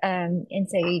wasn't. And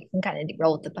so you can kind of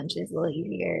roll with the punches a little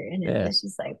easier. And it Yeah. was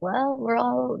just like, well, we're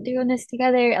all doing this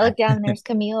together. I looked down and there's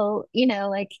Camille,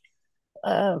 like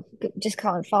uh just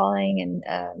calling falling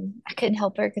and I couldn't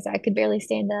help her because I could barely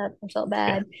stand up. I felt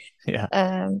Yeah. bad. Yeah.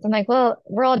 I'm like, well,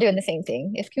 we're all doing the same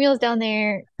thing. If Camille's down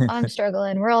there, I'm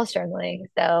struggling, we're all struggling.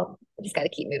 So just got to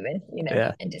keep moving,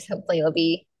 Yeah. and just hopefully it'll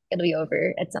be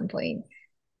over at some point.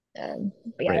 But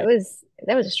yeah, Right.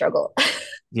 that was a struggle.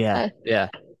 Yeah. uh, Yeah.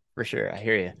 For sure. I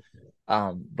hear you.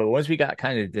 But once we got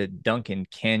kind of the Duncan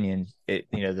Canyon,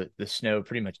 the snow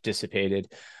pretty much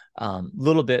dissipated. A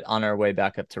little bit on our way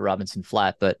back up to Robinson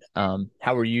Flat, but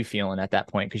how were you feeling at that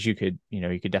point? Because you could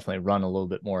definitely run a little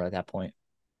bit more at that point.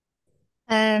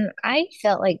 I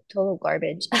felt like total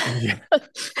garbage. Yeah.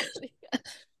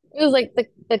 It was like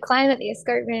the climate, the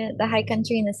escarpment, the high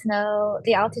country and the snow,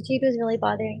 the altitude was really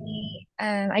bothering me.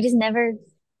 I just never,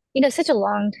 such a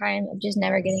long time of just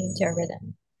never getting into a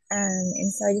rhythm.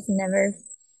 And so I just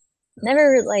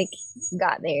never like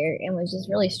got there and was just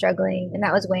really struggling. And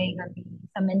that was weighing on me.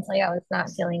 So mentally, I was not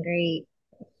feeling great.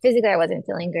 Physically, I wasn't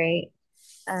feeling great.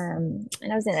 And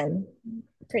I was in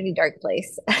a pretty dark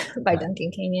place by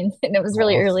Duncan Canyon, and it was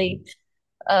really Oh, early.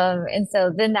 And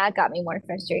so then that got me more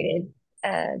frustrated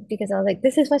because I was like,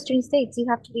 this is Western States. You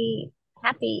have to be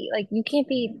happy. Like, you can't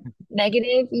be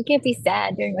negative. You can't be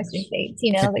sad during Western States,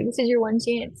 Like, this is your one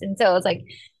chance. And so I was like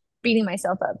beating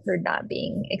myself up for not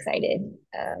being excited,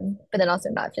 but then also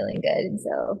not feeling good. And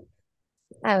so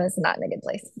I was not in a good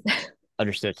place.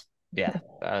 understood. Yeah,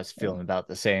 I was feeling about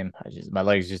the same. My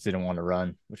legs just didn't want to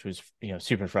run, which was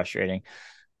super frustrating.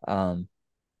 Um,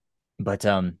 but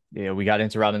we got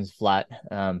into Robbins Flat.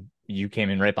 You came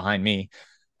in right behind me,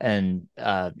 and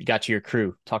you got to your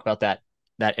crew. Talk about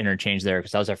that interchange there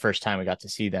because that was our first time we got to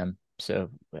see them. So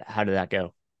how did that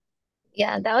go?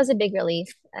 Yeah, that was a big relief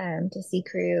to see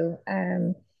crew.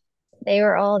 They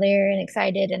were all there and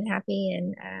excited and happy.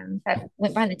 And I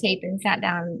went behind the tape and sat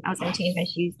down. I was going to change my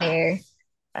shoes there.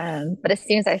 But as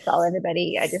soon as I saw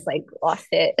everybody, I just like lost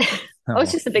it. I was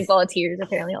Oh, just a big ball of tears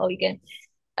apparently all weekend.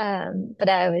 But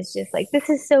I was just like, this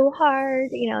is so hard.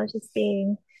 I was just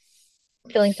feeling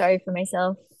sorry for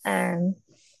myself. Um,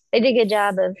 they did a good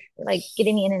job of like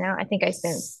getting me in and out. I think I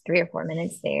spent 3 or 4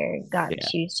 minutes there, got yeah,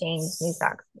 shoes changed, new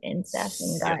socks and stuff,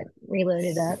 and yep. got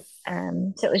reloaded up.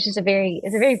 So it was just it's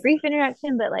a very brief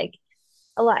interaction, but like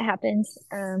a lot happened.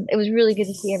 It was really good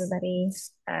to see everybody.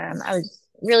 I was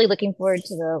really looking forward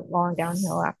to the long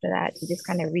downhill after that to just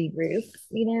kind of regroup,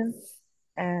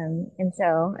 and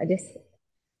so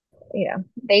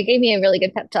they gave me a really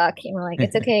good pep talk and were like,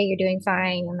 it's okay, you're doing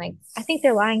fine. I'm like, I think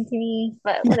they're lying to me,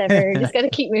 but whatever, just got to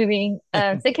keep moving.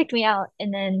 So they kicked me out.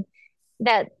 And then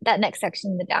that next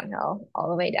section, the downhill all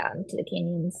the way down to the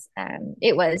canyons,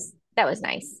 that was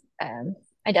nice.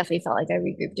 I definitely felt like I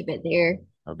regrouped a bit there.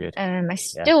 Oh, good. I Yeah.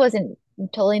 still wasn't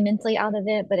totally mentally out of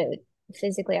it, but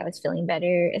physically I was feeling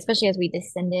better, especially as we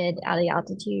descended out of the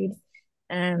altitude.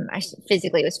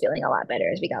 Physically was feeling a lot better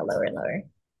as we got lower and lower.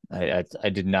 I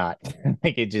did not. I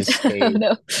think it just stayed,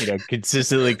 No.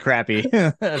 consistently crappy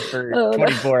for Oh no.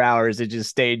 24 hours. It just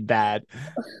stayed bad.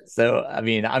 So, I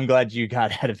mean, I'm glad you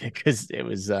got out of it because it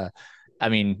was, I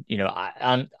mean,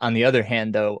 on the other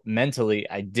hand, though, mentally,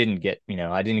 I didn't get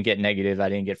negative. I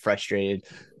didn't get frustrated.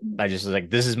 I just was like,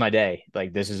 this is my day.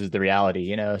 Like, this is the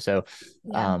reality. So,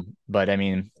 Yeah. but I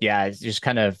mean, yeah, it's just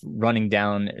kind of running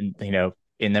down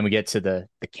and then we get to the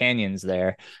canyons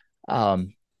there.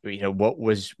 Um, what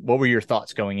were your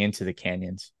thoughts going into the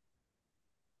canyons?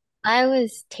 I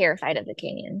was terrified of the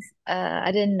canyons.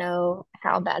 I didn't know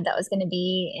how bad that was going to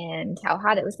be and how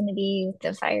hot it was going to be with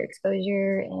the fire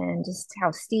exposure and just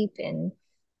how steep and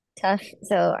tough.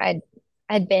 So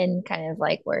I'd been kind of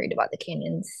like worried about the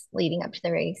canyons leading up to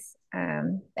the race.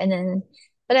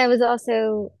 But I was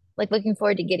also like looking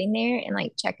forward to getting there and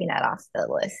like checking that off the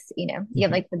list. You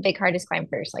have like the big hardest climb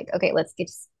first, like, okay, let's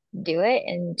just do it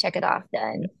and check it off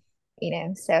done.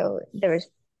 So there was,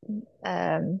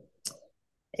 um,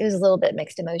 it was a little bit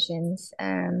mixed emotions.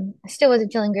 I still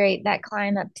wasn't feeling great. That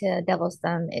climb up to Devil's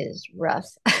Thumb is rough.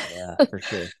 Yeah, for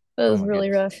sure. It Oh was my really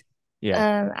goodness. rough.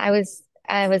 Yeah.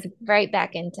 I was right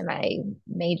back into my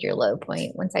major low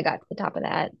point once I got to the top of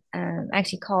that. I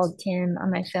actually called Tim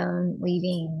on my phone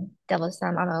leaving Devil's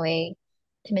Thumb on my way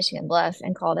to Michigan Bluff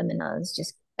and called him, and I was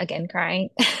just again crying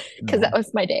because that No.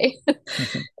 was my day.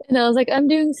 And I was like, I'm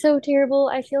doing so terrible.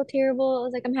 I feel terrible. I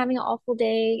was like, I'm having an awful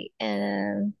day.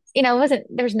 And it wasn't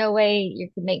there was no way you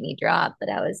could make me drop, but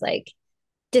I was like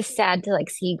just sad to like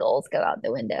see goals go out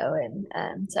the window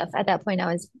and stuff. At that point,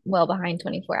 I was well behind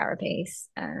 24-hour pace.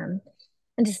 And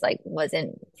just like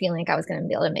wasn't feeling like I was going to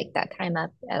be able to make that time up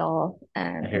at all.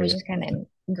 I I hear was you. just kind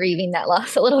of grieving that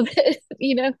loss a little bit.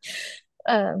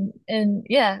 And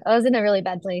yeah, I was in a really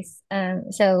bad place.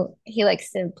 So he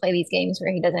likes to play these games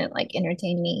where he doesn't like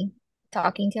entertain me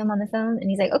talking to him on the phone, and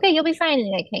he's like, "Okay, you'll be fine," and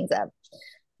he like hangs up.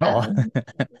 Oh,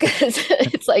 Because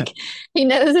it's like he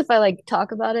knows if I like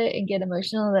talk about it and get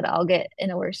emotional that I'll get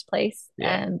in a worse place.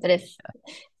 yeah. But if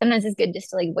sometimes it's good just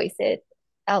to like voice it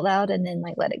out loud and then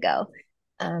like let it go.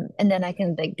 And then I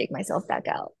can like dig myself back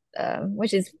out.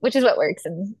 Which is what works,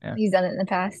 and Yeah. he's done it in the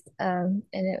past. And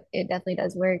it definitely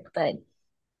does work, but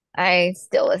I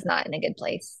still was not in a good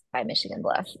place by Michigan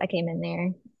Bluff. I came in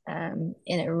there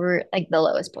in like the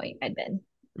lowest point I'd been.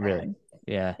 Really? Um,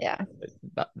 Yeah. yeah.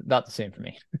 About the same for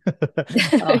me.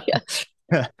 Uh,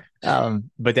 Yeah.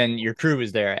 but then your crew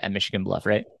was there at Michigan Bluff,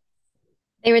 right?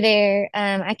 They were there.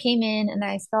 I came in and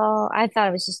I thought I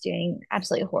was just doing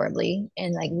absolutely horribly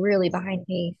and like really behind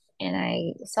pace. And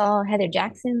I saw Heather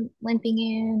Jackson limping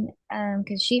in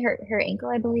because she hurt her ankle,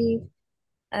 I believe.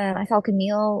 I saw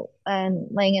Camille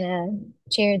laying in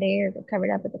a chair there,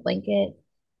 covered up with a blanket.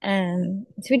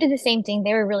 So we did the same thing.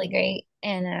 They were really great,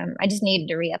 and I just needed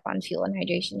to re up on fuel and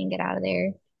hydration and get out of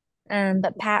there.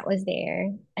 But Pat was there,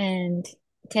 and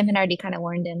Tim had already kind of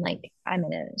warned him like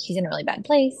she's in a really bad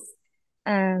place.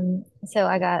 So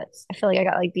I feel like I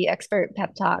got like the expert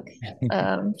pep talk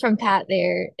from Pat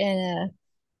there, and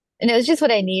it was just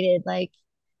what I needed. Like,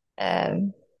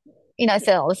 um, I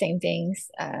said all the same things.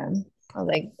 I was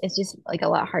like, it's just like a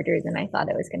lot harder than I thought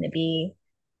it was going to be.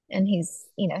 And his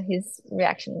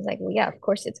reaction was like, well, yeah, of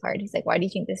course it's hard. He's like, why do you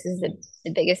think this is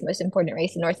the biggest, most important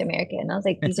race in North America? And I was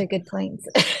like, these are good points.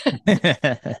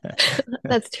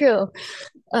 That's true.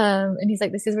 And he's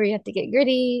like, this is where you have to get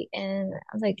gritty. And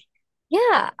I was like,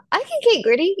 yeah, I can get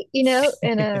gritty.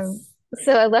 And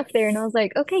so I left there and I was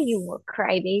like, okay, you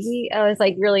crybaby. I was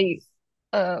like really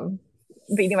um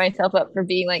beating myself up for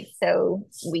being like so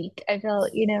weak, I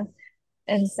felt.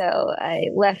 And so I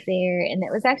left there, and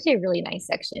it was actually a really nice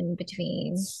section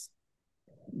between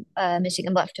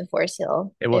Michigan Bluff to Forest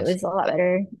Hill. It It was. was a lot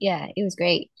better. Yeah, it was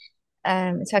great. So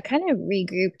I kind of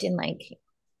regrouped and like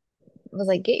was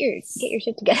like, get your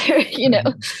shit together,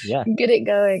 Yeah. get it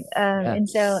going. Yeah.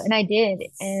 And I did,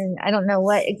 and I don't know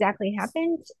what exactly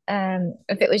happened.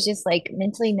 If it was just like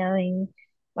mentally knowing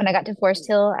when I got to Forest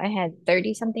Hill, I had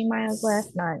 30 something miles left,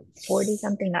 not 40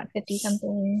 something, not 50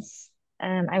 something.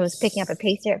 I was picking up a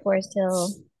pacer at Forest Hill,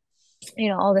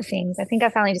 all the things. I think I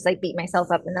finally just like beat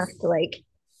myself up enough to like,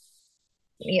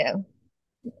 you know,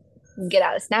 get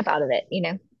out, snap out of it.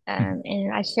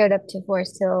 And I showed up to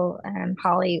Forest Hill.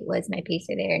 Holly was my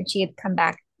pacer there, and she had come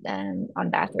back on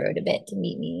Bath Road a bit to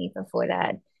meet me before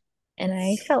that. And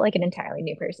I felt like an entirely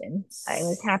new person. I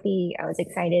was happy. I was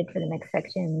excited for the next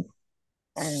section.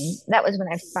 That was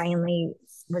when I finally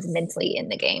was mentally in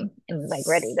the game and was like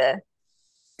ready to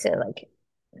like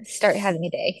start having a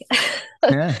day.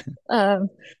 Yeah. um,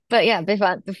 but yeah,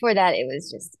 before that, it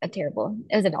was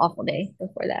an awful day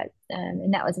before that.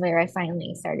 And that was where I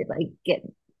finally started like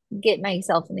get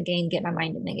myself in the game, get my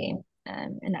mind in the game.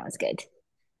 And that was good.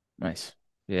 Nice.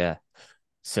 Yeah.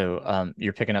 So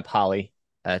you're picking up Holly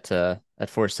at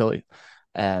Forest Hill.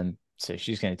 So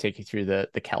she's going to take you through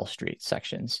the Cal Street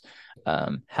sections.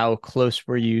 How close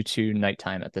were you to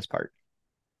nighttime at this part?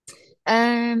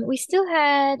 We still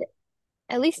had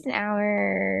at least an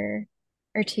hour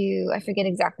or two. I forget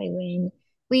exactly when.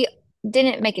 We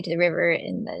didn't make it to the river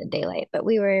in the daylight, but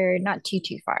we were not too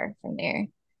far from there.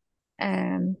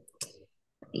 Um,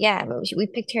 yeah, but we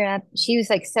picked her up. She was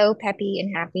like so peppy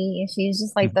and happy, and she was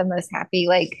just like the most happy,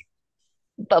 like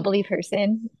bubbly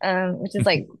person, which is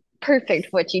like perfect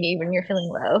what you need when you're feeling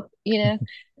low.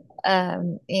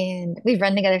 And we've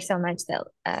run together so much that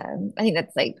I think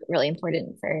that's like really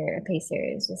important for a pacer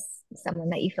is just someone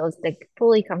that you feel is like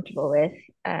fully comfortable with.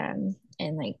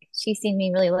 And like she's seen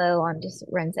me really low on just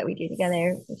runs that we do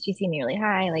together. She's seen me really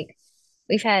high. Like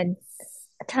we've had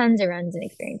tons of runs and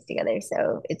experience together,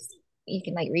 so it's you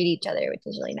can like read each other, which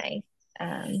is really nice.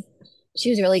 Um, she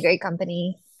was really great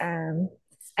company.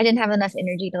 I didn't have enough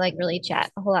energy to like really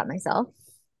chat a whole lot myself,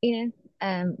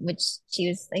 which she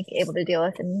was like able to deal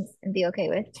with and be okay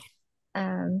with.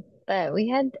 But we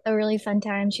had a really fun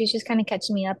time. She was just kind of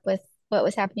catching me up with what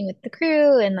was happening with the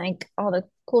crew and like all the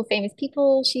cool famous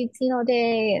people she'd seen all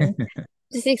day and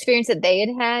just the experience that they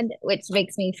had, which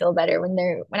makes me feel better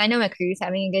when I know my crew's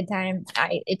having a good time.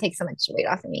 It takes so much weight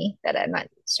off of me that I'm not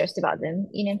stressed about them.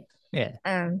 Yeah.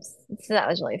 So that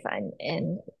was really fun,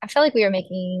 and I felt like we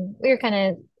were kind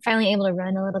of finally able to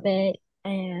run a little bit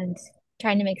and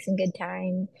trying to make some good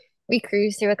time. We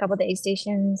cruised through a couple of aid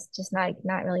stations, just not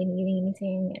really needing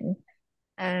anything,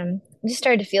 and just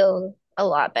started to feel a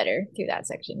lot better through that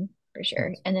section for sure.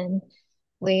 Nice. And then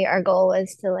our goal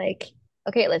was to like,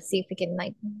 okay, let's see if we can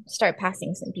like start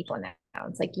passing some people now.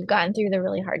 It's like you've gotten through the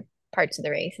really hard parts of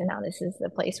the race, and now this is the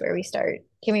place where we start.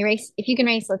 Can we race? If you can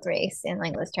race, let's race, and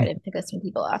like let's try to pick us some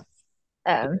people off.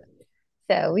 Um,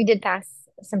 so we did pass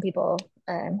some people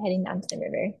heading down to the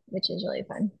river, which is really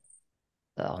fun.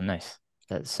 Oh, nice.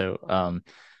 That's so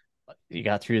you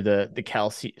got through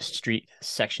the Street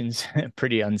sections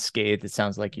pretty unscathed. It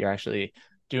sounds like you're actually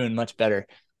doing much better.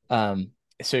 Um,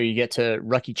 so you get to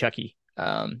Rucky Chucky.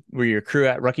 Were your crew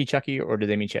at Rucky Chucky or did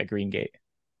they meet you at Green Gate?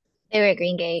 They were at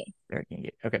Green Gate. They're at Green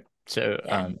Gate. Okay. So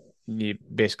Yeah. you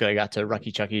basically got to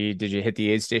Rucky Chucky. Did you hit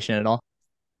the aid station at all?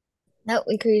 Nope,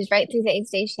 we cruised right through the aid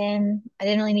station. I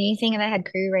didn't really need anything, and I had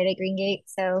crew right at Green Gate,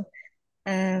 so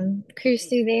cruised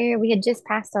through there. We had just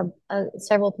passed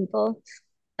several people.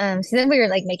 So then we were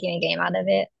like making a game out of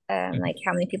it. Mhm. Like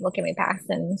how many people can we pass?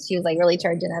 And she was like really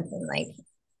charging up and like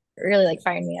really like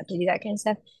firing me up to do that kind of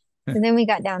stuff. So then we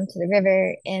got down to the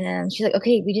river and she's like,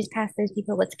 okay, we just passed those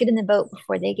people. Let's get in the boat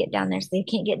before they get down there so they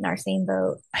can't get in our same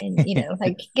boat and,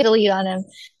 like get a lead on them.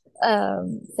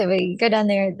 So we go down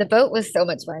there. The boat was so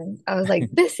much fun. I was like,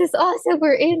 this is awesome.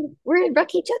 We're in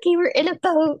Rucky Chucky. We're in a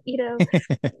boat,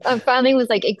 I finally was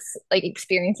like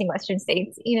experiencing Western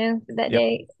States, that Yep.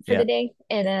 day for the Yeah. day,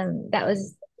 and that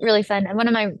was really fun. And one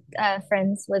of my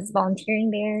friends was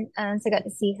volunteering there, so I got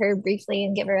to see her briefly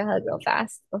and give her a hug real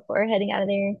fast before heading out of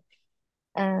there.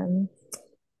 Um,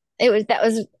 that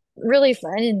was really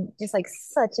fun and just like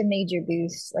such a major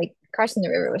boost. Like crossing the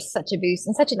river was such a boost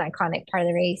and such an iconic part of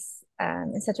the race.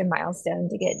 And such a milestone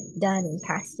to get done and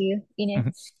past you.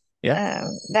 Mhm. Yeah.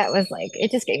 That was like it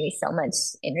just gave me so much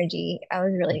energy. I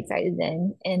was really excited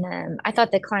then, and I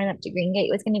thought the climb up to Green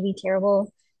Gate was going to be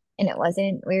terrible, and it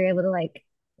wasn't. We were able to like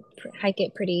hike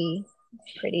it pretty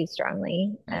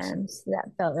strongly, Nice. so that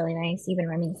felt really nice. Even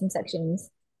running some sections,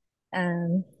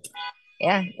 um,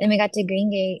 yeah. Then we got to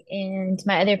Green Gate, and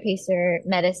my other pacer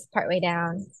met us partway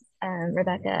down,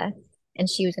 Rebecca, and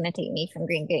she was going to take me from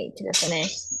Green Gate to the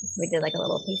finish. We did like a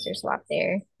little pacer swap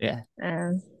there. Yeah.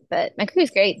 But my crew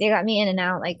is great. They got me in and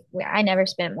out. Like I never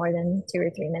spent more than 2 or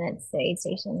 3 minutes at aid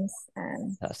stations,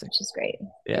 Fantastic. which is great.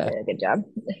 They Yeah. did a good job.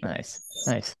 Nice.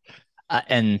 Nice.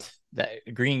 And that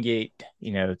Green Gate,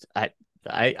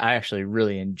 I actually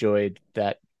really enjoyed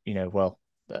that, well,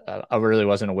 I really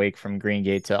wasn't awake from Green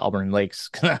Gate to Auburn Lakes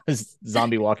because I was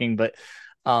zombie walking, but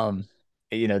um,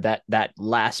 that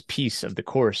last piece of the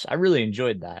course, I really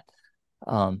enjoyed that.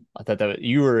 I thought that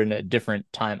you were in a different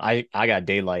time. I got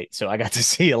daylight, so I got to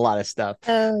see a lot of stuff.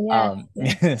 Oh yeah, Um,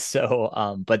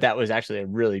 yeah. but that was actually a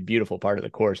really beautiful part of the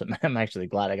course. I'm actually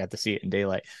glad I got to see it in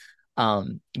daylight.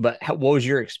 But what was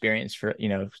your experience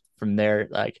from there?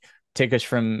 Like, take us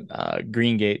from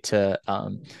Green Gate to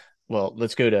well,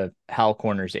 let's go to Hal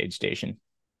Corners aid station.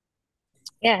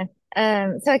 Yeah.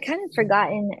 So I kind of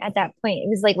forgotten at that point. It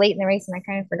was like late in the race, and I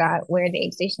kind of forgot where the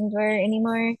aid stations were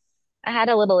anymore. I had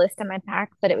a little list in my pack,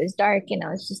 but it was dark, and I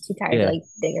was just too tired to Yeah. like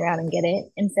dig around and get it.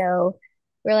 And so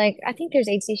we're like, I think there's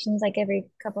aid stations like every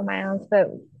couple miles, but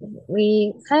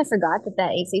we kind of forgot that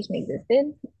that aid station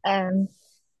existed. Um,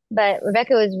 But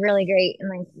Rebecca was really great and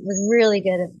like was really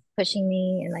good at pushing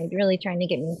me and like really trying to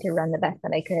get me to run the best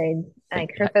that I could. Like,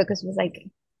 Like her focus was like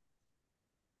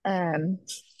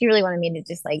she really wanted me to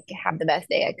just like have the best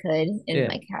day I could and yeah.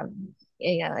 like have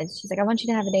she's like, I want you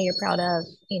to have a day you're proud of,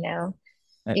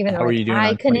 even though How were like you doing I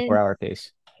on 24 couldn't. hour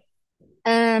pace?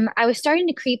 I was starting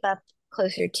to creep up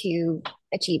closer to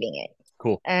achieving it.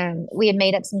 Cool. We had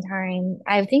made up some time.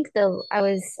 I think though I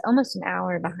was almost an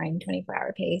hour behind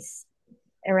 24-hour pace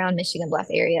around Michigan Bluff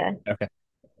area. Okay.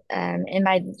 And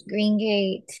by Green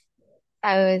Gate,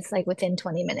 I was like within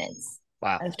 20 minutes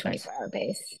Wow. of Nice. 24-hour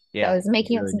pace. So I Yeah. was You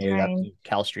making up really some made it up time. to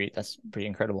Cal Street. That's pretty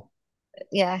incredible.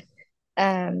 Yeah.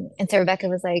 And so Rebecca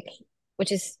was like,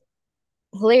 which is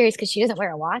hilarious because she doesn't wear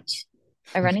a watch,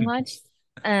 a running watch.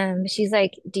 She's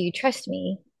like, do you trust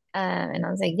me? And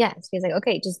I was like, yes. She was like,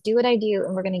 okay, just do what I do,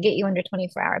 and we're gonna get you under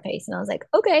 24-hour pace. And I was like,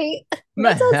 okay,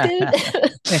 that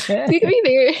sounds good. You can be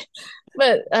there.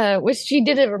 But which she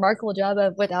did a remarkable job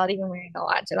of without even wearing a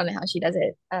watch. I don't know how she does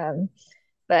it.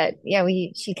 But yeah,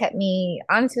 we she kept me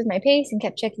honest with my pace and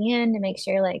kept checking in to make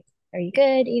sure like, are you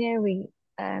good? We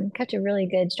kept a really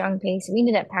good strong pace. We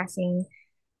ended up passing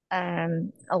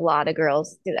a lot of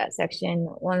girls through that section.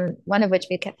 One of which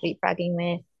we kept leapfrogging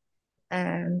with.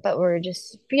 But we're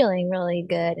just feeling really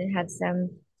good and had some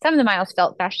of the miles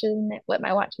felt faster than what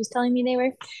my watch was telling me they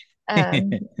were.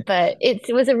 But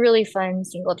it was a really fun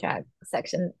single track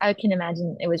section. I can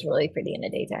imagine it was really pretty in the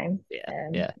daytime. Yeah.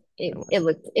 Um, Yeah. it It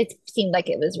was it seemed like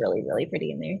it was really, really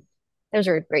pretty in there. Those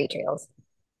were great trails.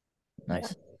 Yeah.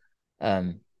 nice.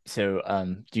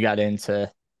 You got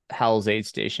into Howell's aid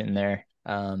station there,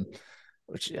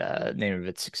 which name of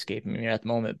it's escaping me at the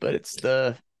moment, but it's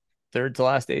the third to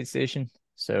last aid station.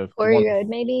 So the Corey one, Road,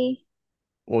 maybe.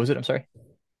 what was it? I'm sorry.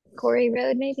 Corey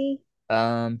Road, maybe.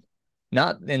 Um,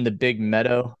 not in the big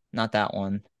meadow, not that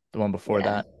one. The one before Yeah,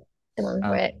 that. the one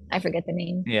before Um, it. I forget the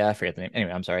name. yeah, I forget the name.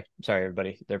 Anyway, I'm sorry. Sorry,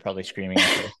 everybody. They're probably screaming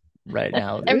at their right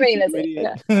now. This Everybody you knows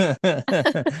it.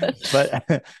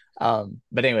 idiot. Yeah.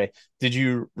 But anyway, did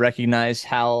you recognize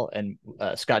Hal and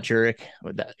Scott Jurek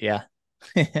with that? Yeah.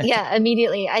 Yeah,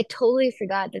 immediately. I totally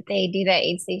forgot that they do that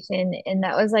aid station, and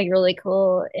that was like really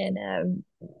cool. And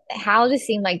Hal just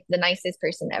seemed like the nicest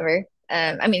person ever.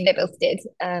 I mean, they both did.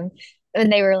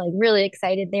 And they were like really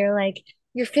excited. They were like,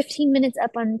 "You're 15 minutes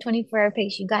up on 24-hour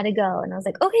pace. You got to go." And I was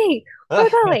like, "Okay, we're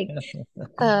going."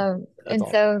 That's And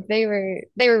awesome. so they were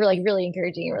like really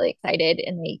encouraging and really excited,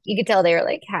 and you could tell they were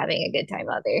like having a good time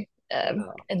out there.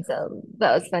 Oh, And so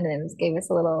that was fun, and it just gave us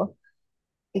a little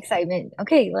excitement.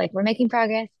 Okay, like we're making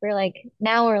progress. We're like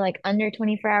under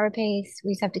 24-hour pace.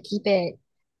 We just have to keep it.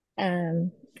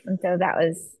 And so that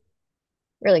was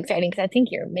really exciting because I think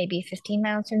you're maybe 15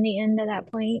 miles from the end at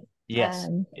that point. yes.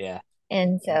 Um, Yeah.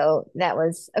 and so that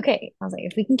was okay. I was like,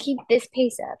 if we can keep this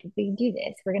pace up, if we can do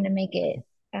this, we're gonna make it.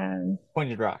 Um,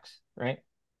 Pointed Rocks, right?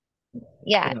 Or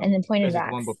yeah, no. and then Or Pointed is it the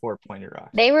one Rocks. before Pointed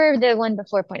Rocks? They were the one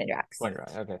before Pointed Rocks. Pointed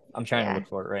Rocks. Okay. I'm trying to Yeah. look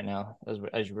for it right now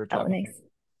as you were Oh, talking.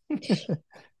 nice.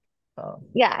 Um,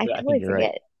 Yeah, I but I think totally you're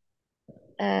right.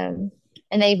 forget. Um,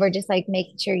 and they were just like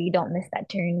making sure you don't miss that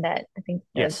turn that I think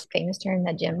the Yes. famous turn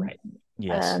that Jim Right.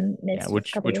 Yes. Yeah, missed a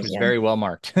couple which years was ago. very well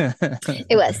marked.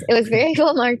 It was very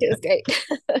well marked. It was great,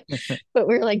 but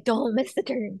we were like, don't miss the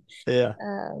turn. Yeah.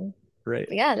 Um, Right.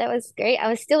 but yeah, that was great. I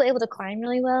was still able to climb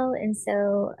really well, and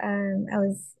so I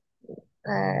was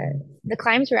the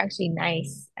climbs were actually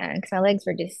nice because my legs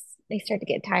were just they start to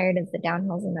get tired of the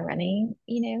downhills and the running,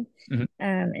 Mhm.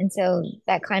 and so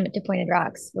that climb up to Pointed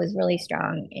Rocks was really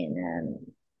strong. And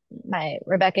my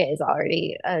Rebecca is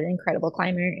already an incredible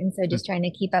climber, and so just trying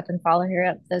to keep up and follow her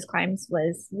up those climbs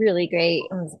was really great.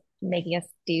 It was making us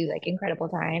do like incredible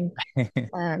time,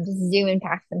 just zooming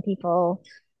past some people.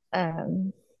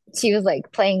 Um, she was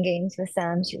like playing games with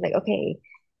some. She was like, okay.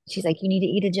 She's like, you need to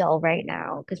eat a gel right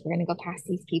now because we're gonna go past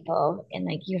these people, and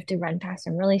like you have to run past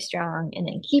them really strong, and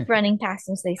then keep running past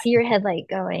them so they see your headlight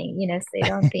going, so they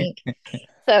don't think.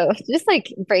 So just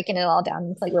like breaking it all down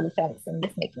into like little chunks and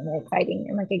just making it exciting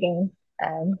and like a game.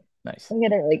 Um, Nice. we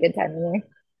had a really good time in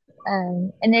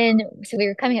there. And then so we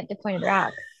were coming up to Pointed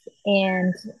Rocks,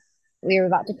 and we were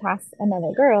about to pass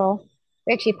another girl.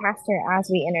 We actually passed her as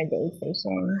we entered the aid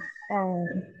station. Um,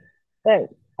 but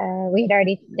we had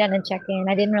already done a check-in.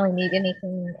 I didn't really need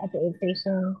anything at the aid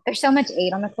station. There's so much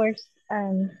aid on the course.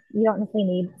 You don't necessarily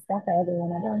need stuff at every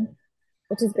one of them,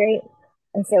 which is great.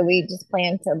 And so we just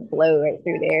planned to blow right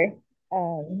through there.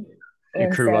 Um, Your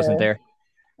and crew wasn't so there.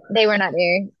 they were not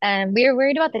there. We were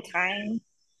worried about the time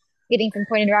getting from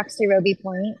Pointed Rocks to Roby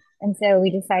Point. And so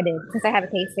we decided, since I have a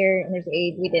pacer and there's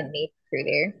aid, we didn't need crew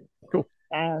there. Cool.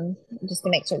 Just to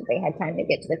make sure that they had time to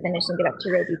get to the finish and get up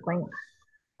to Roby Point.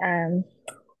 Um,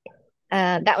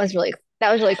 that was really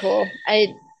cool. I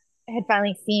had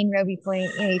finally seen Roby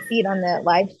Point. You see it on the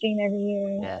live stream every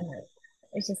year, Yeah. and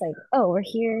it's just like, oh, we're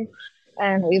here.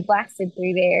 And we blasted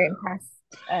through there and passed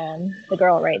the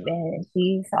girl right then, and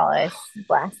she saw us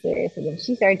blast through. So then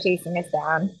she started chasing us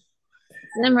down.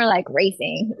 And then we're like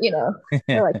racing,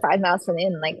 we're like 5 miles from the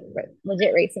end, like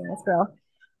legit racing this girl.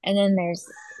 And then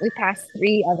we passed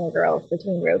three other girls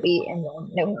between Roby and the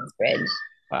No Hands Bridge.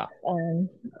 Wow. Um,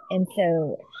 and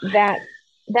so that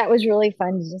that was really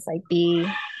fun to just like be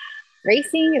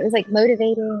racing. It was like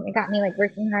motivating. It got me like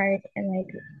working hard and like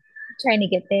trying to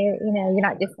get there. You're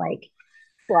not just like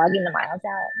slogging the miles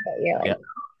out, but you're like Yeah.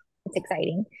 it's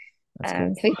exciting. That's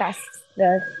cool. So we passed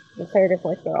the third or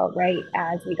fourth girl right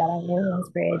as we got on Williams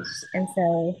Bridge, and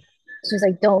so she was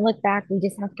like, "Don't look back. We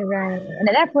just have to run." And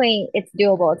at that point, it's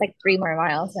doable. It's like 3 more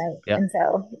miles, right? Yeah. And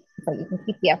so it's like you can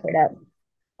keep the effort up.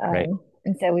 Right.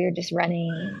 And so we were just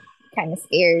running, kind of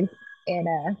scared,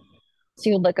 and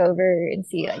she would look over and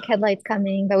see like headlights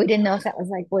coming, but we didn't know if that was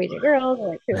like boys or girls or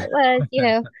like who it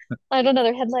was. I don't know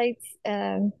their headlights.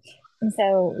 And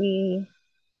so we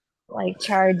like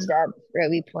charged up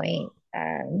Roby Point,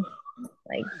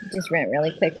 like just went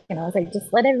really quick. And I was like,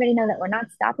 just let everybody know that we're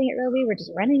not stopping at Roby. We're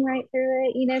just running right through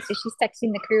it. So she's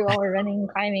texting the crew while we're running and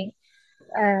climbing.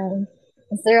 And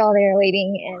so they're all there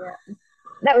waiting. And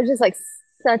that was just like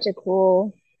such a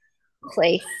cool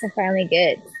place to finally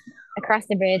get across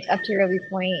the bridge up to Roby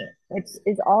Point, which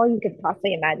is all you could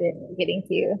possibly imagine getting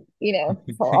to,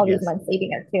 for all these Yes. months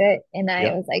leading up to it. And I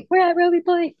Yep. was like, we're at Roby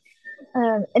Point.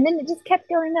 And then it just kept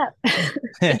going up.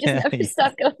 It just never Yeah.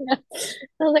 stopped going up.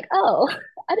 I was like, oh,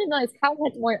 I didn't realize how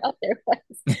much more up there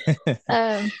was.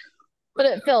 Um,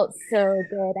 But it felt so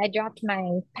good. I dropped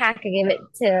my pack. I gave it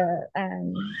to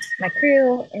my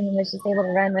crew and was just able to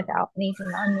run without anything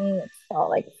on me. It felt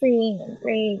like freeing and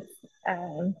great.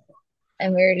 Um,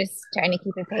 and we were just trying to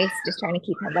keep a pace, just trying to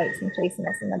keep headlights from chasing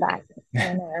us in the back.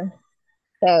 And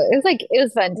so it was like, it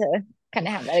was fun to kind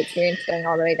of have that experience going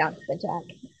all the way down to the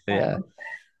track. Yeah.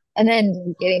 And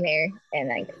then getting there and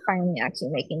like finally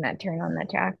actually making that turn on that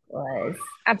track was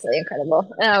absolutely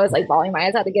incredible. And I was like bawling my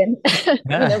eyes out again,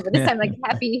 but this time like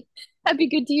happy,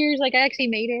 good tears. Like I actually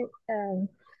made it.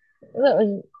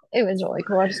 It was really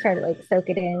cool. I just tried to like soak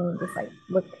it in, just like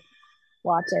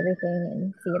watch everything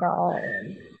and see it all.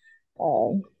 And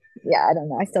yeah, I don't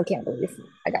know. I still can't believe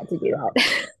I got to do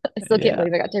that. I still can't Yeah.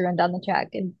 believe I got to run down the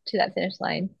track and to that finish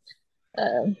line.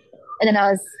 Um, and then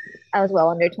I was well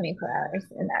under 24 hours,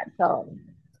 and that felt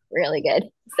really good.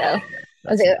 So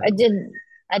That's incredible.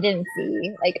 I didn't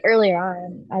see like earlier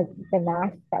on the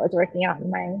math that was working out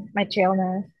in my trail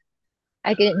math.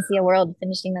 I didn't see a world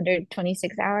finishing under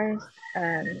 26 hours,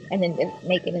 and then to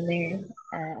make it in there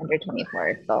under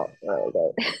 24 felt really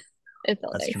good. It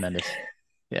felt That's nice. tremendous.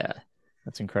 Yeah.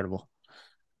 That's incredible.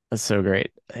 That's so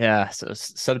great. Yeah. So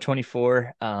sub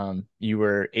 24, you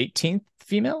were 18th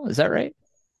female. Is that right?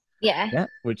 Yeah, Yeah.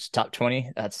 Which top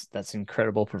 20. That's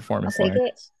incredible I'll performance, take Lauren.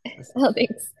 it. That's- Oh,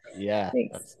 thanks. yeah.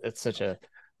 Thanks. That's such a,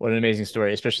 what an amazing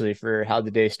story, especially for how the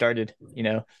day started.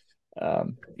 You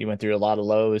went through a lot of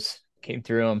lows, came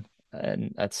through them,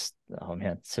 and that's, oh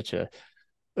man, such a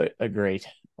great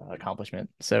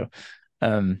accomplishment. So,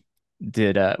 um,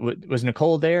 was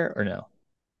Nicole there or no?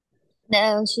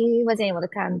 No, she wasn't able to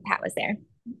come. Pat was there.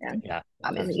 Yeah, Yeah,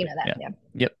 obviously, you absolutely. know that.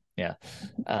 Yeah. Yeah. Yep.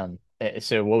 Yeah.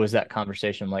 So what was that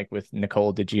conversation like with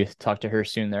Nicole? Did you talk to her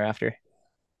soon thereafter?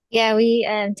 Yeah, we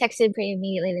texted pretty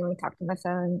immediately. Then we talked on the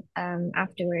phone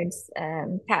afterwards.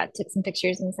 Pat took some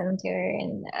pictures and sent them to her,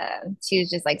 and she was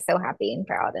just like so happy and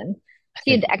proud. And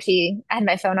she had actually I had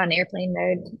my phone on airplane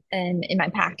mode and in my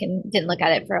pack and didn't look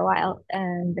at it for a while.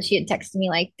 But she had texted me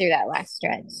like through that last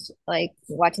stretch, like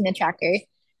watching the tracker.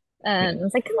 I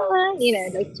was like, "Come on,"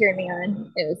 like cheering me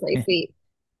on. It was like sweet.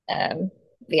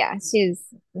 But yeah, she was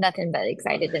nothing but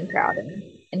excited and proud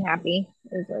and happy.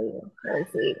 It was really really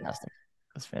sweet. Fantastic.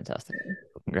 That's fantastic.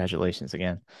 Congratulations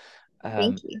again.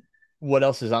 Thank Um, you. what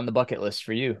else is on the bucket list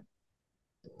for you?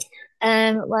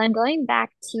 Well, I'm going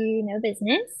back to no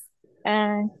business.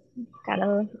 Uh,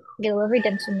 gotta get a little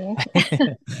redemption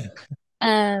there.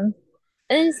 Um,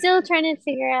 and still trying to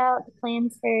figure out the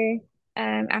plans for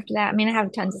after that. I mean, I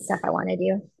have tons of stuff I want to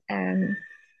do.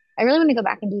 I really want to go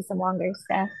back and do some longer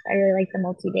stuff. I really like the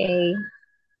multi-day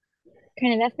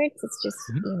kind of efforts. It's just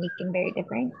Mhm. unique and very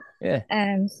different. Yeah.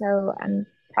 So I'm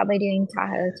probably doing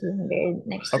Tahoe 200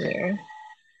 next Okay. year.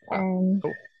 Wow. Um,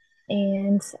 Cool.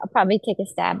 and I'll probably take a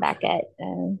stab back at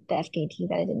the FKT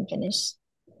that I didn't finish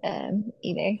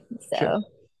either. Sure. So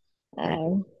Very cool.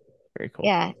 um, Very cool.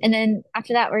 yeah, and then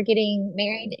after that, we're getting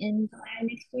married in July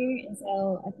next year, and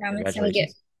so I promised I would get.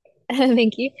 Congratulations.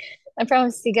 Thank you. I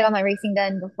promised to get all my racing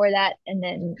done before that, and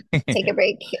then take a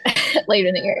break later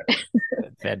in the year.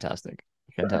 Fantastic.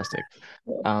 Fantastic.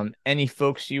 Any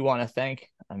folks you want to thank?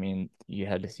 I mean, you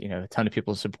had, a ton of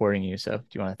people supporting you. So do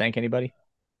you want to thank anybody?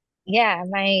 Yeah,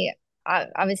 my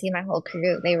obviously my whole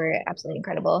crew, they were absolutely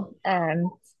incredible.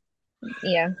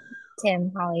 You know,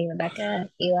 Tim, Holly, Rebecca,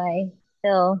 Eli,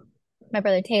 Phil, my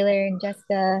brother Taylor, and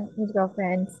Jessica, his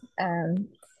girlfriend.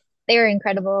 They were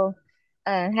incredible.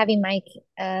 Having Mike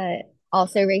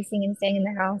also racing and staying in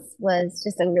the house was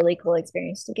just a really cool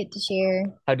experience to get to share.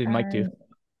 How did Mike do?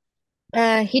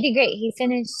 Um, he did great. He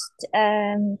finished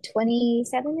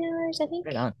 27 hours, I think.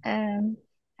 Right on.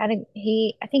 I think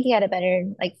he had a better,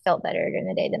 like, felt better during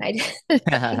the day than I did.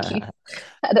 I think he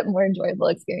had a more enjoyable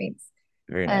experience.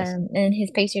 Very nice. And his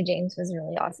pacer James was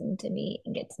really awesome to meet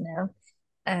and get to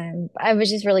know. I was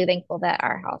just really thankful that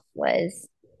our house was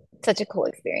such a cool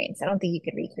experience. I don't think you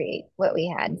could recreate what we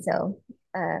had. So,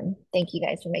 thank you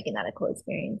guys for making that a cool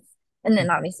experience. And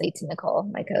then obviously to Nicole,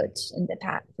 my coach, and to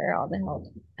Pat for all the help.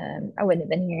 I wouldn't have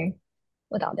been here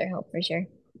without their help for sure.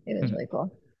 It was really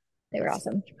cool. They were That's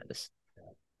awesome. tremendous.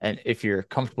 And if you're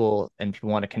comfortable and people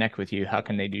want to connect with you, how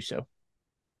can they do so?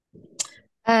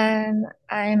 I'm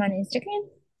on Instagram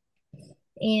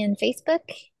and Facebook.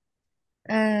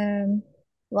 Um,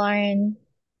 Lauren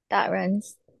dot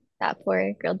runs dot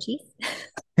for grilled cheese.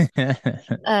 It's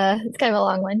kind of a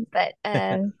long one, but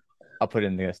I'll put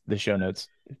in the show notes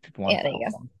if people want yeah, to there follow you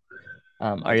go.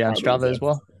 along. Are That's you on probably the Strava as easiest.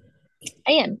 well?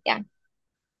 I am, yeah.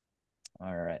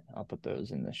 All right, I'll put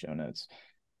those in the show notes.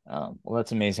 Well,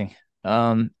 that's amazing.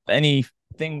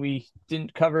 Anything we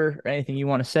didn't cover or anything you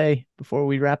want to say before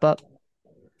we wrap up?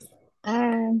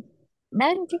 Um, No,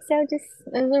 I don't think so. Just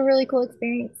it was a really cool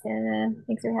experience, and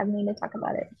thanks for having me to talk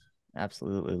about it.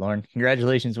 Absolutely, Lauren.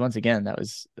 Congratulations once again. That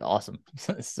was awesome.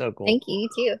 So cool. Thank you,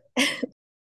 you too.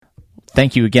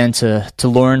 Thank you again to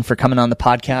Lauren for coming on the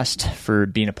podcast, for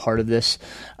being a part of this,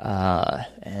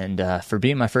 and for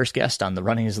being my first guest on the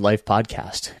Running is Life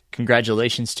podcast.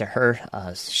 Congratulations to her.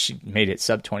 She made it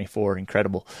sub 24,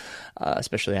 incredible,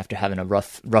 especially after having a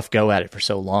rough go at it for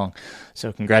so long.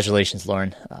 So congratulations,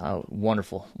 Lauren.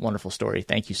 Wonderful, wonderful story.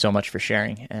 Thank you so much for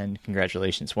sharing, and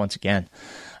congratulations once again.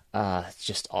 It's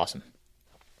just awesome.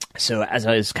 So as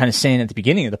I was kind of saying at the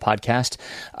beginning of the podcast,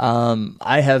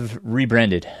 I have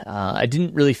rebranded. I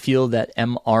didn't really feel that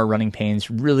MR Running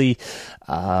Pains really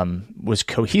was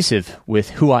cohesive with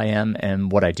who I am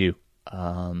and what I do.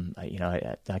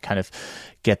 I kind of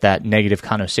get that negative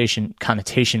connotation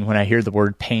when I hear the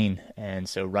word pain. And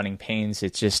so running pains,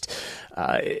 it's just,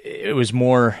 it was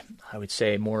more, I would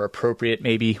say, more appropriate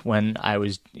maybe when I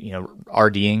was,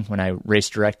 RDing, when I race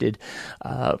directed,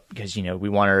 because, we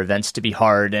want our events to be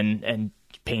hard and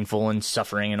painful and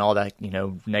suffering and all that,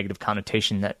 negative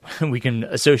connotation that we can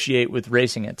associate with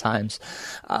racing at times.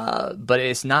 But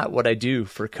it's not what I do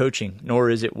for coaching, nor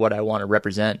is it what I want to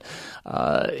represent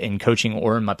in coaching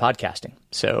or in my podcasting.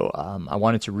 So I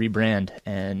wanted to rebrand,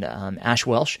 and Ash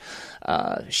Welsh,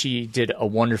 she did a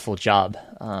wonderful job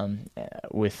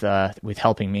with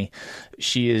helping me.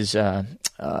 She is kind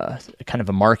of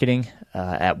a marketing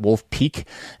at Wolf Peak,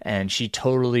 and she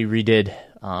totally redid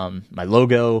my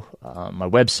logo, my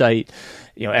website,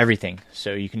 everything.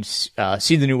 So you can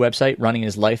see the new website,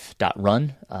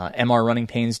 runningislife.run.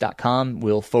 mrrunningpains.com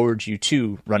will forward you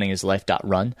to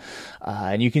runningislife.run.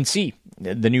 And you can see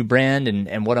the new brand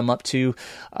and what I'm up to.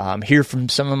 Hear from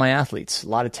some of my athletes. A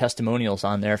lot of testimonials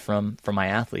on there from my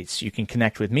athletes. You can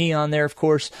connect with me on there, of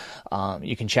course.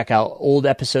 You can check out old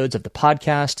episodes of the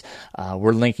podcast.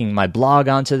 We're linking my blog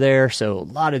onto there. So a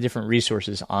lot of different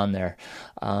resources on there.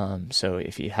 So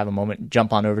if you have a moment,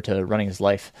 jump on over to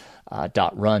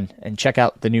runningislife.run and check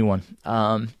out the new one.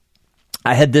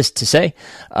 I had this to say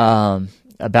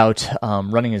about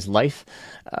Running is Life.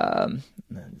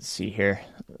 Let's see here.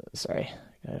 Sorry,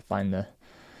 gotta find the.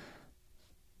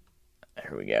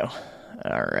 There we go.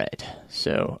 All right.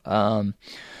 So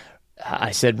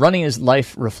I said, running is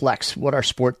life reflects what our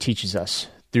sport teaches us.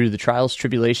 Through the trials,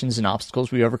 tribulations, and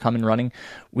obstacles we overcome in running,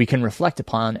 we can reflect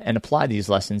upon and apply these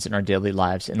lessons in our daily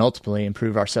lives and ultimately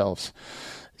improve ourselves.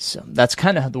 So that's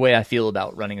kind of the way I feel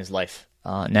about Running is Life.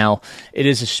 Now, it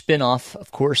is a spin-off,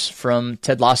 of course, from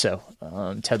Ted Lasso.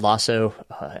 Ted Lasso,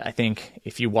 I think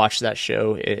if you watch that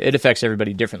show, it affects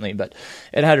everybody differently, but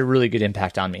it had a really good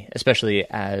impact on me, especially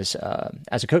as a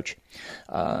coach.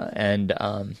 Danny,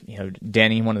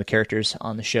 one of the characters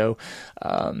on the show,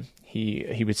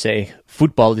 he would say,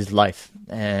 football is life.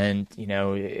 And,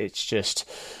 it's just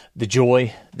the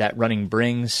joy that running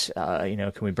brings.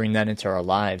 Can we bring that into our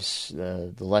lives?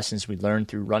 The lessons we learn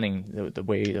through running, the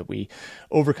way that we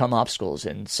overcome obstacles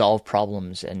and solve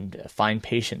problems and find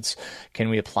patience. Can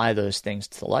we apply those things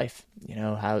to life?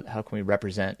 How can we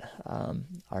represent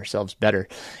ourselves better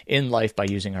in life by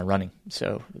using our running?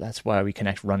 So that's why we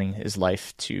connect Running is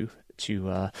Life to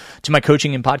my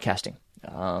coaching and podcasting.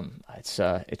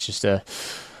 It's just a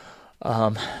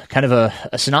kind of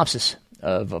a synopsis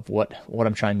of what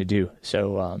I'm trying to do.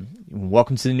 So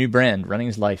welcome to the new brand, Running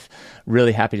is Life.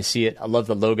 Really happy to see it. I love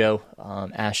the logo.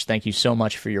 Ash, thank you so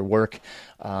much for your work.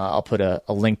 I'll put a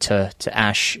link to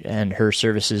Ash and her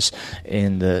services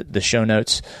in the show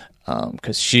notes.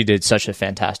 Because she did such a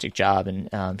fantastic job, and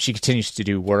she continues to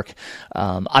do work.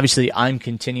 Obviously, I'm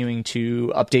continuing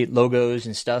to update logos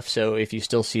and stuff, so if you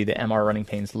still see the MR Running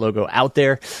Pains logo out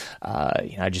there,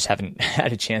 I just haven't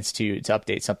had a chance to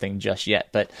update something just yet.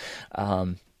 But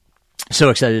so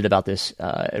excited about this.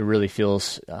 It really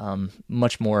feels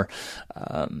much more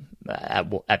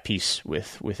at peace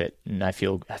with it, and I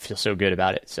feel so good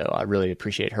about it. So I really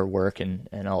appreciate her work and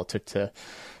all it took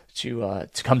to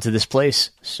come to this place.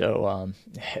 So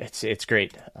it's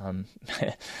great.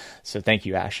 So thank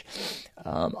you, Ash.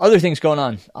 Other things going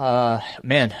on,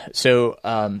 man. So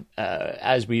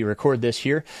as we record this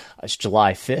here, it's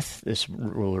July 5th. This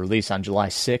will release on July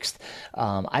 6th.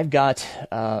 I've got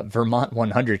Vermont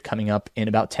 100 coming up in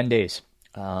about 10 days.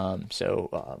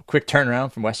 Quick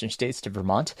turnaround from Western States to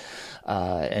Vermont,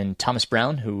 and Thomas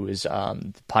Brown, who was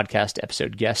the podcast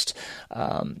episode guest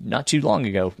not too long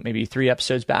ago, maybe 3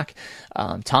 episodes back.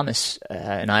 Thomas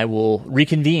and I will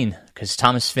reconvene because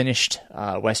Thomas finished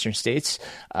Western States.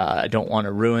 I don't want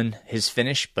to ruin his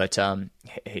finish, but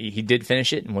he did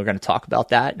finish it, and we're going to talk about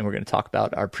that, and we're going to talk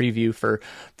about our preview for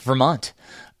Vermont.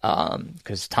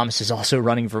 because Thomas is also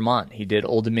running Vermont. He did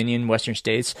Old Dominion, Western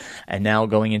States, and now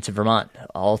going into Vermont,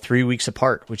 all 3 weeks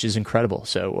apart, which is incredible.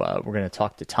 So we're going to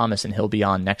talk to Thomas, and he'll be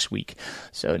on next week.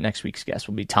 So next week's guest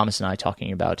will be Thomas and I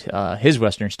talking about his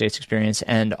Western States experience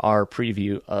and our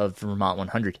preview of Vermont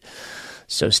 100.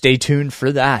 So stay tuned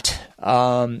for that.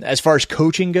 As far as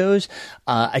coaching goes,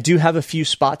 I do have a few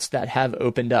spots that have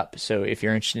opened up. So if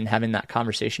you're interested in having that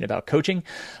conversation about coaching,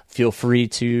 feel free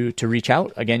to reach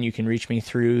out. Again, you can reach me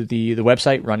through the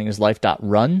website,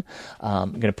 runningislife.run.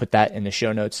 I'm going to put that in the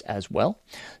show notes as well.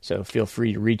 So feel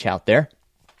free to reach out there.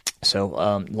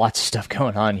 So lots of stuff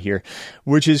going on here,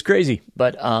 which is crazy,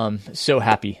 but so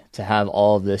happy to have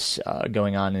all of this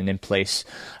going on and in place,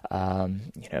 and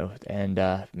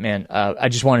man, I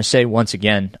just want to say once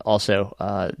again also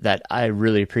that I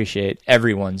really appreciate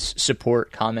everyone's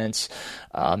support, comments,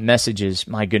 messages.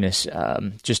 My goodness,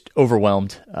 just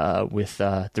overwhelmed with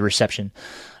the reception.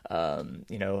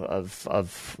 Of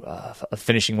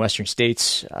finishing Western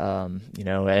States,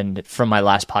 and from my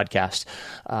last podcast,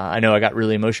 I know I got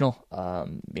really emotional.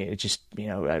 It just,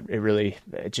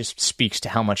 it just speaks to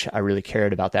how much I really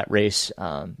cared about that race.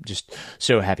 Just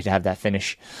so happy to have that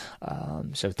finish.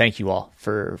 So thank you all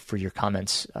for your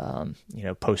comments,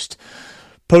 post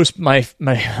my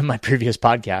previous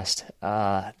podcast.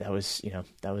 That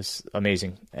was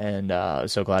amazing, and I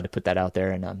was so glad to put that out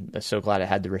there, and I'm so glad it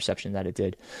had the reception that it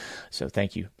did. So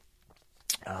thank you.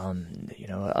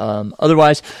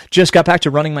 Otherwise, just got back to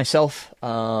running myself.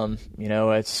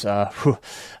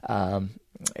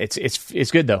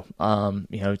 It's good though.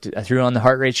 I threw on the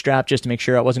heart rate strap just to make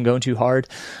sure I wasn't going too hard.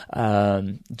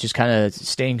 Just kind of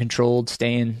staying controlled,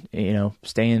 staying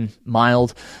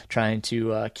mild, trying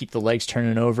to keep the legs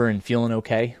turning over and feeling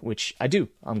okay, which I do.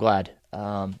 I'm glad.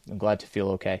 I'm glad to feel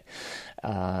okay.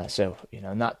 So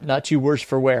not too worse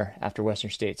for wear after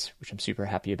Western States, which I'm super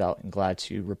happy about and glad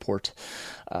to report.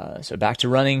 So back to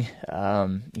running.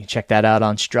 You can check that out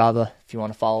on Strava if you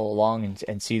want to follow along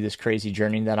and see this crazy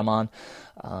journey that I'm on.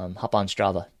 Hop on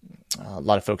Strava. A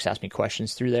lot of folks ask me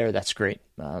questions through there. That's great.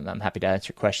 I'm happy to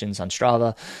answer questions on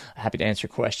Strava. Happy to answer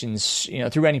questions,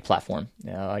 through any platform.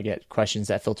 I get questions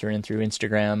that filter in through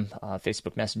Instagram,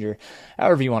 Facebook Messenger,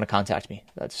 however you want to contact me.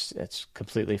 That's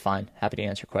completely fine. Happy to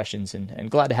answer questions and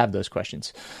glad to have those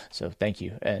questions. So thank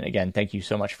you. And again, thank you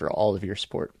so much for all of your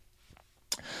support.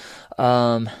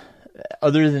 Other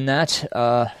than that,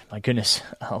 my goodness,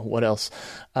 what else?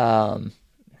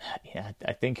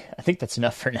 I think that's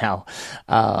enough for now.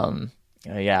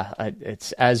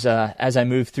 It's as I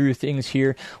move through things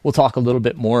here, we'll talk a little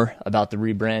bit more about the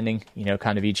rebranding,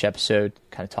 kind of each episode,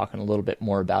 kind of talking a little bit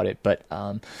more about it. But,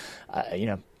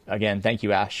 again, thank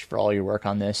you, Ash, for all your work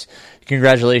on this.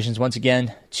 Congratulations once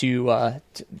again to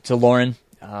Lauren.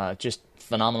 Just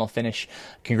phenomenal finish.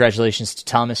 Congratulations to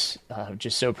Thomas.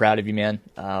 Just so proud of you, man.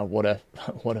 What a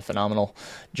phenomenal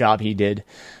job he did.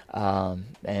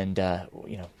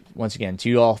 Once again, to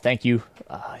you all, thank you.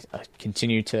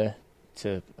 Continue to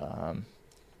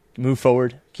move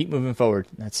forward. Keep moving forward.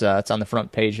 That's on the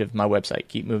front page of my website.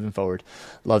 Keep moving forward.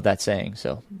 Love that saying.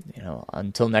 So,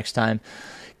 until next time,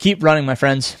 keep running, my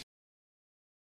friends.